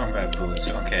some combat boots.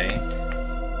 Okay.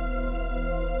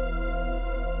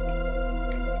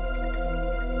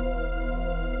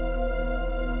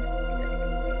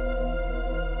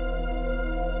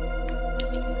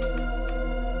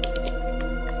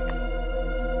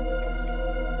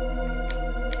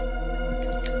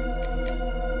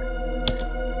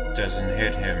 Doesn't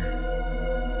hit him.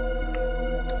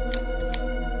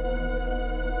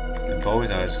 The bow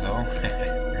does though.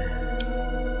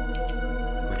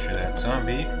 Butcher that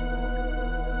zombie.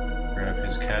 Grab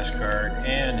his cash card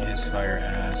and his fire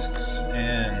asks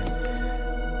and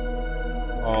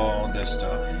all this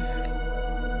stuff.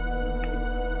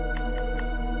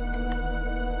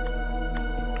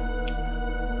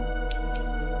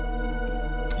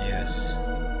 Yes.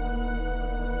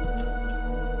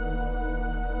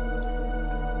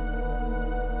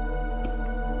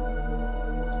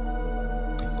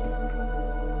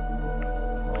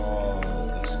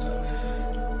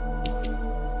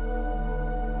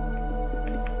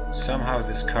 Somehow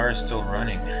this car is still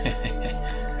running.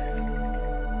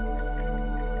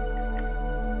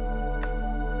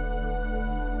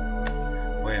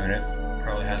 Wait a minute,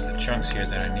 probably has the chunks here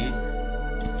that I need.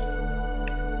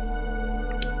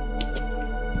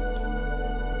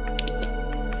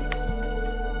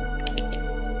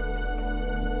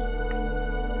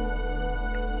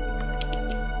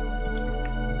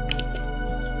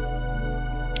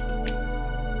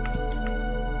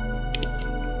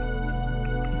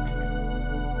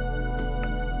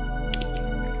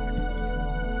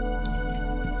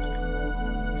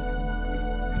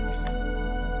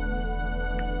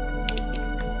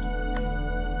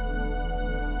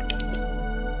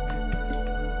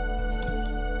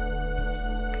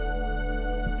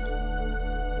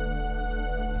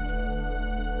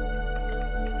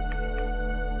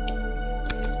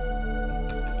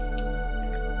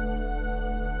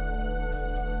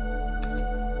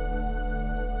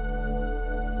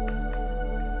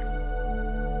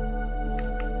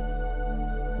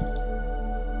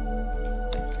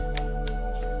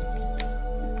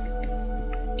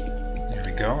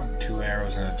 Go. 2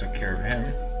 arrows and that took care of him.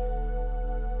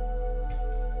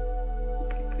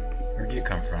 Where do you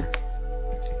come from?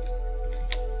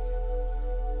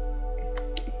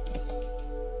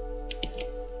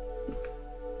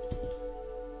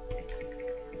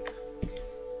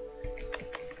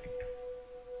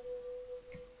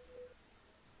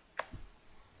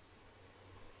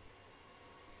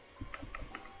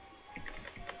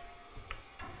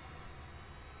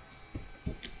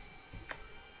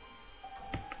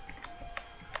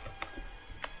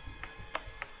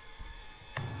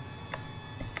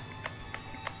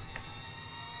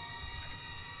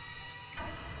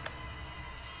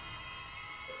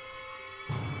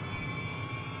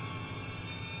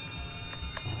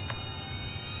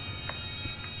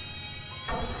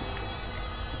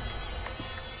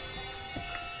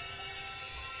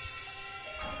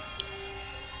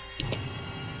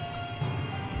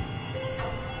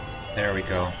 There we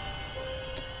go.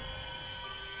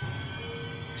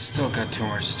 Still got too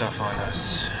much stuff on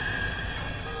us.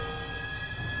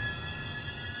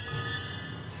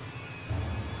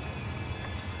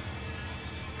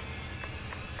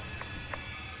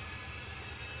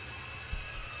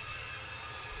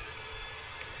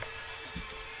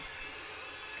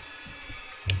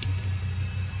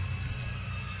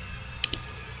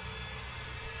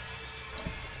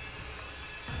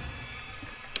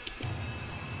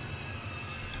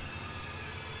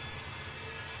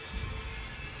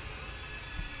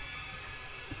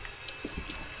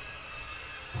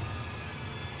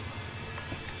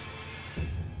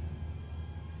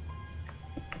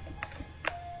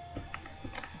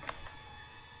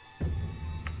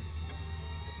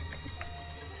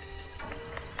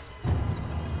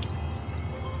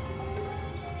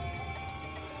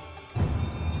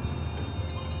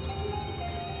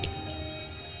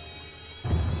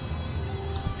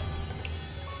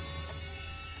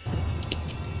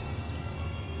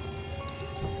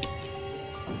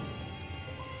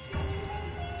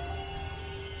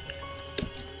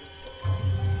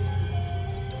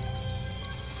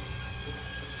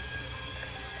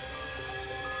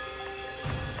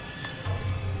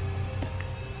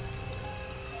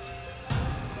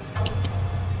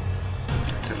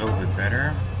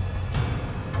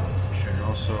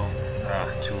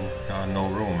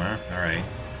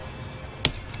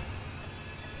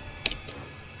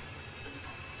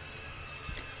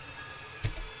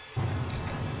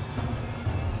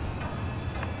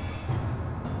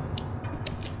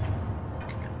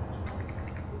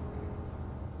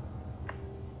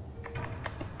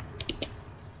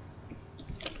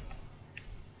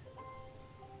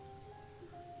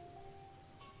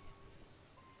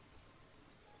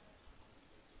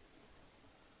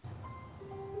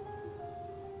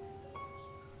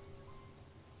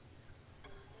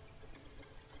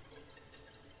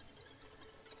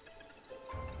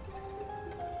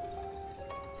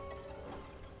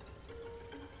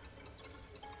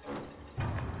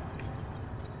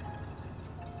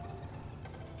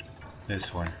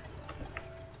 This one.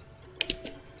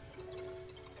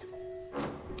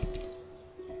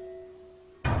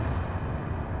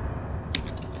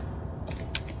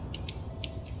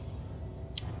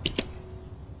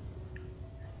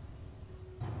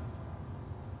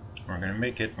 We're gonna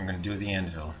make it. We're gonna do the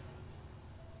anvil.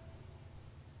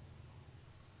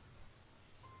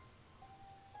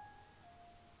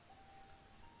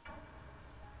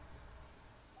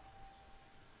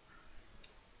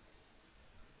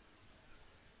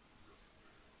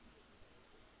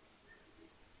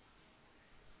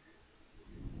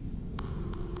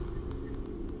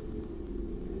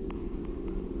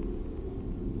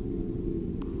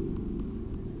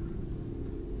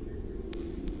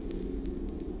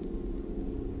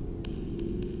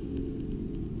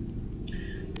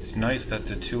 It's nice that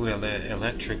the two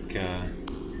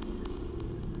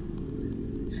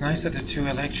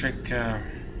electric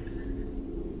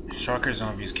shocker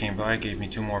zombies came by, gave me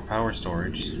 2 more power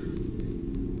storage.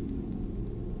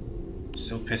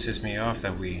 Still pisses me off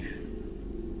that a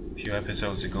few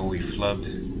episodes ago we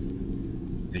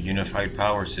flubbed the unified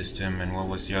power system, and what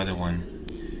was the other one?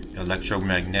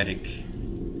 Electromagnetic,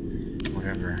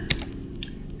 whatever,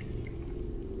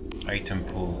 item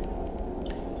pool.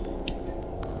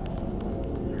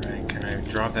 Can I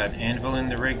drop that anvil in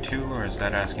the rig too, or is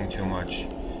that asking too much?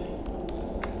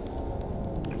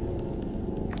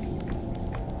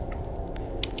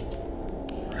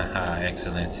 Haha,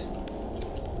 excellent.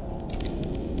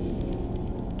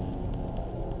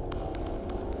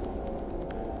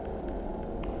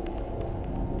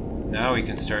 Now we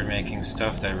can start making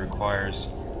stuff that requires,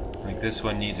 like this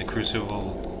one needs a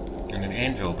crucible and an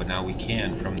anvil, but now we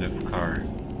can from the car.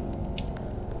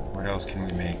 What else can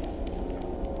we make?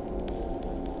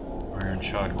 Iron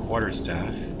shot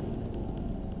quarterstaff.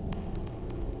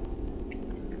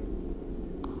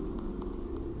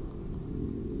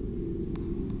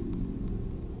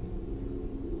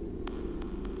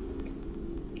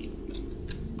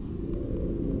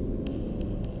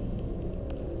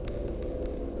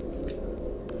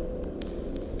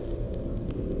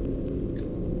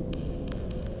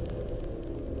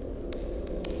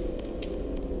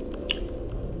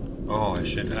 Oh, I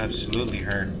should absolutely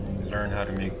learn how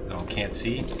to make. Oh, can't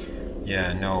see?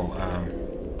 Yeah, no.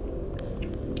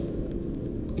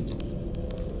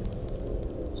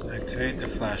 So activate the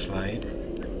flashlight,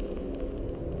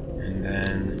 and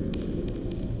then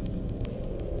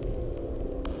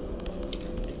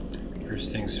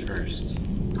first things first.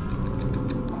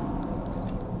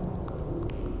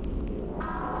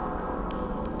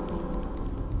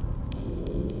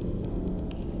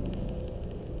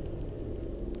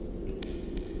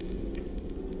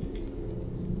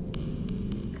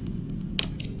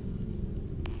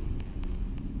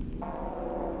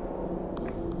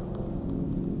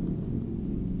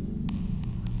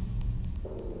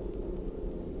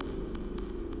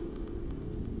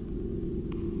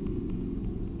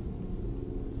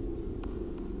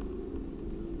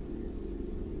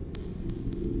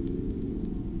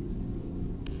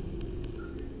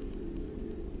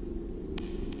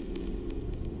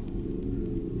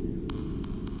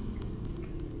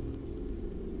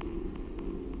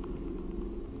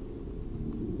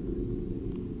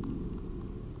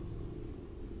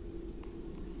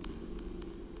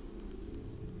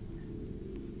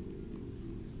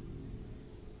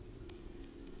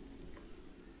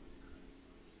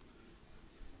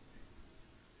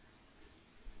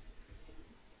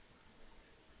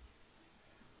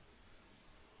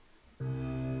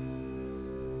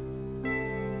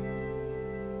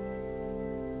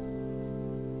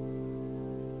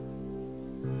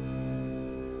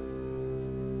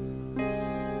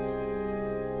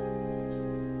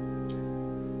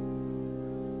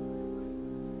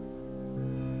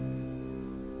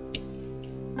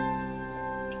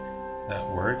 That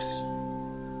works.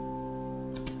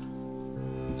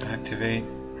 Activate.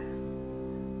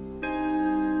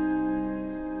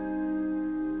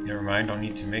 Never mind, don't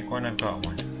need to make one, I've got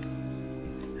one.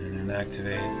 And then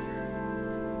activate.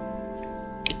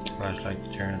 Flashlight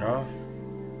to turn it off.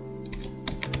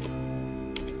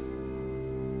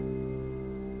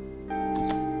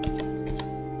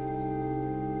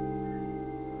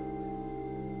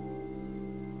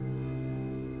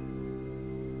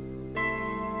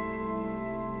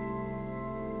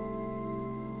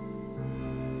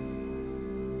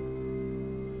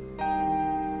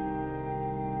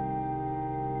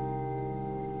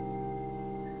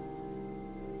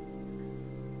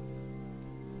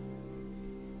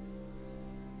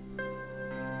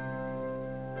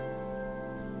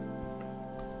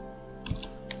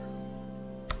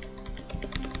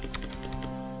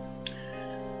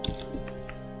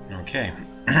 Okay.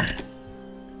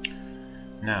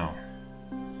 Now,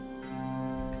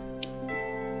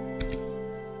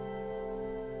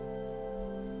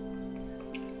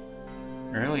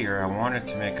 earlier I wanted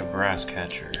to make a brass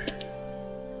catcher.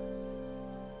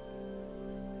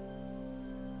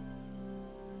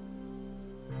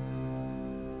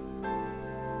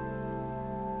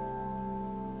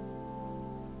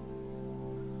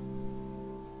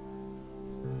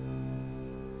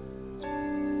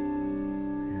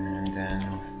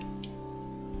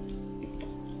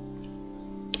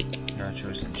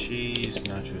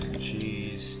 Nachos and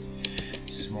cheese,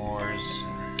 s'mores,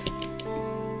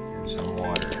 and some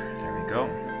water. There we go.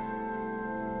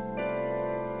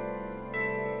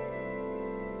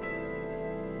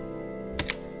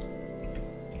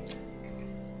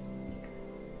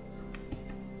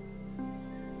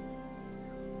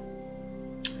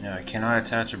 Now I cannot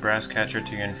attach a brass catcher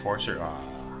to your enforcer. Ah,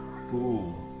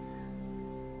 ooh.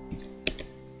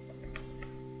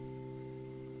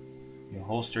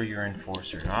 Holster your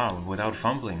enforcer. Ah, without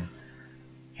fumbling.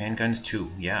 Handguns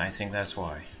 2. Yeah, I think that's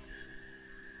why.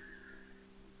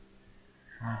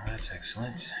 Oh, that's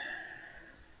excellent.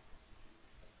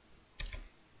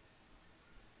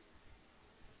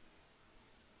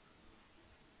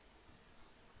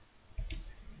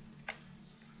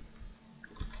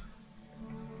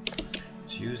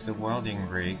 Let's use the welding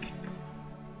rake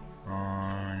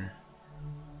on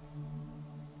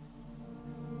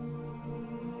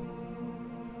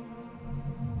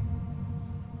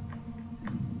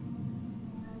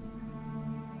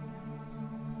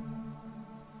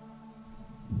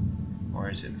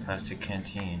is it? Plastic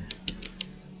canteen.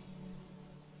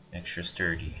 Extra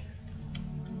sturdy.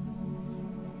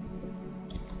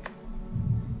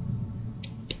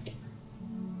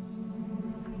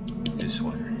 This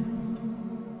one.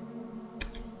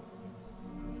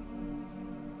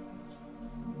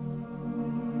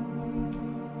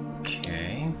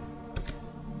 Okay.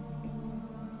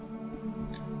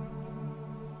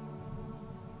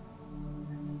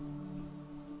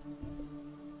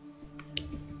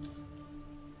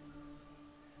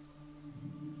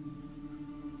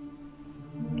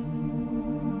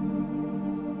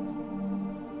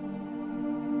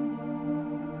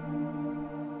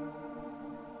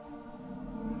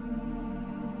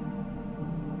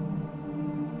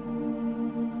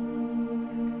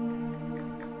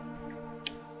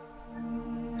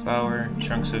 Flour,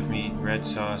 chunks of meat, red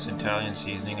sauce, Italian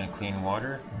seasoning, and clean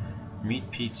water.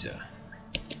 Meat pizza.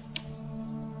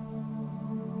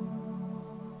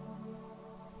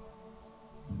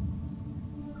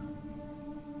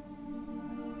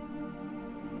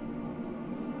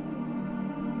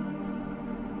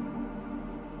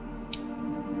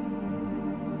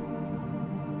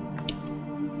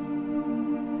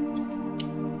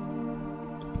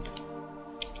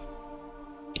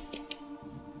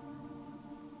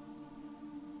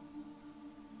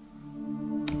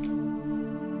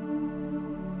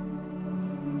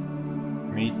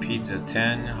 Meat pizza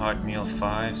 10, hot meal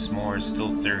 5, s'mores still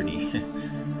 30.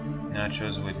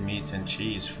 Nachos with meat and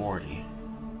cheese 40.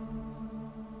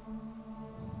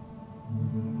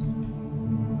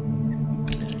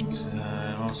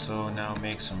 So also now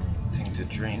make something to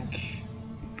drink.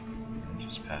 I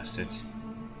just passed it.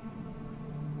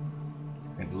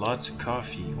 Make lots of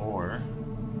coffee or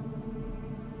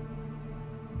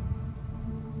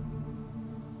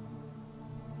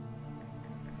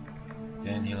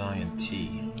dandelion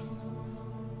tea.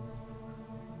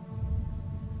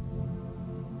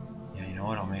 Yeah, you know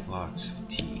what? I'll make lots of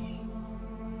tea.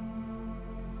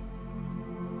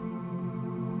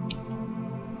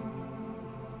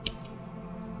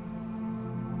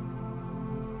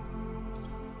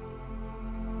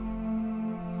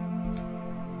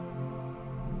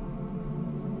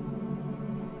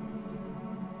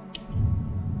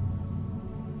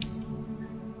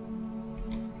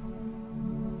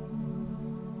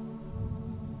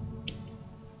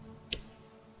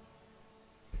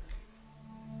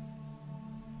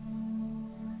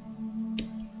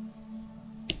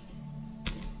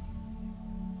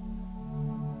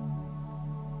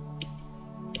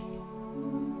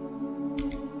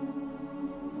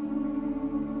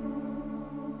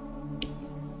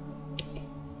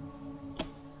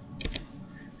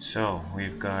 So,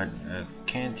 we've got a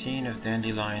canteen of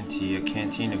dandelion tea, a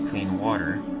canteen of clean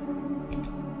water,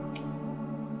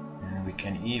 and we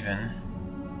can even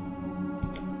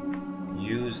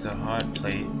use the hot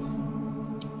plate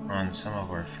on some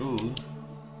of our food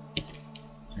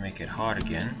to make it hot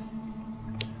again.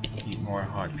 Eat more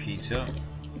hot pizza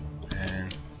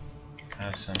and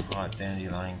have some hot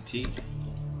dandelion tea.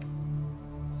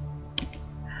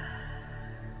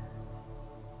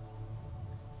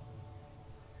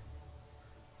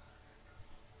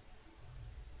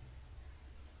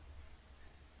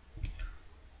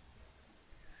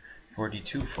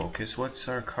 42 focus. What's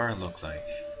our car look like?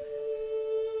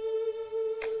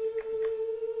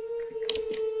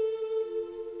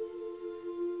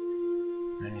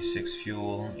 96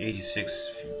 fuel,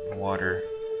 86 water,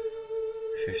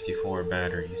 54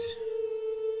 batteries.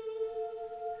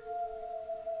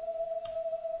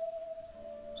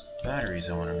 Batteries,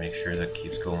 I want to make sure that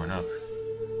keeps going up.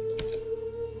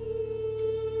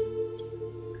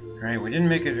 Alright, we didn't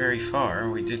make it very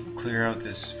far. We did clear out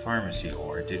this pharmacy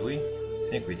ore, did we? I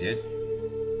think we did.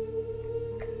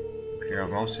 Clear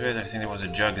out most of it. I think there was a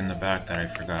jug in the back that I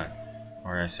forgot.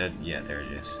 Or I said, yeah, there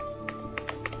it is.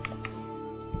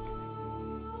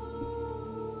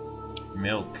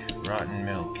 Milk, rotten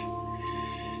milk.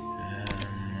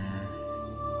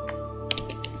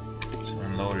 So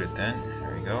unload it then.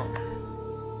 There we go.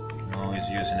 You can always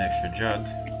use an extra jug.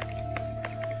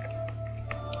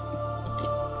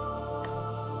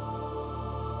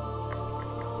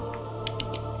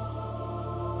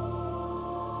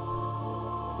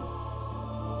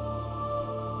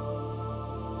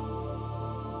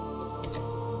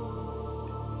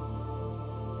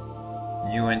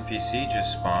 New NPC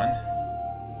just spawned.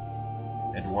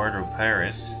 Eduardo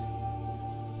Paris.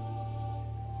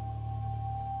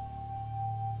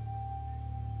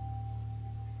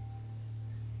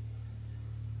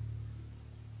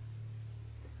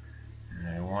 And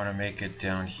I want to make it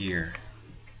down here.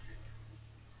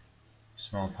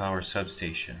 Small power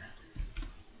substation.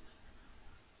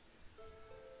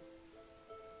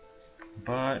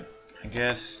 But I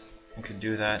guess I could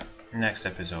do that next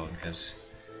episode because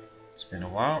it's been a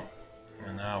while.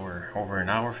 And now we're over an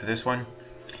hour for this one.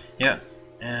 Yeah,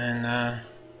 and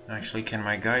actually, can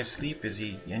my guy sleep? Is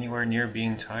he anywhere near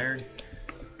being tired?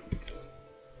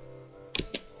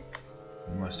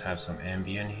 We must have some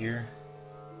ambient here.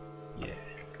 Yeah.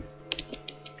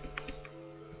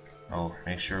 Oh,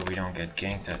 make sure we don't get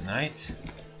ganked at night.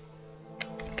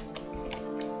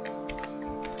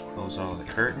 Close all the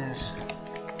curtains.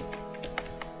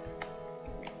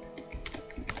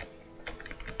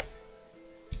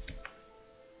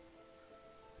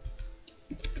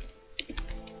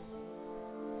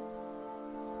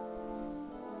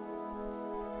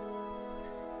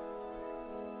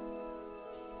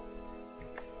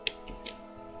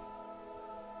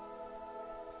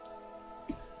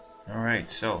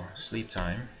 Alright, so sleep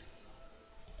time.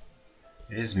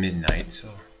 It is midnight, so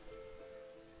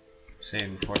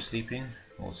save before sleeping.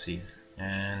 We'll see.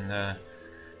 And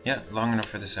yeah, long enough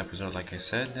for this episode, like I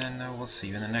said, and we'll see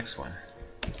you in the next one.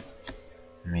 In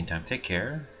the meantime, take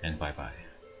care, and bye-bye.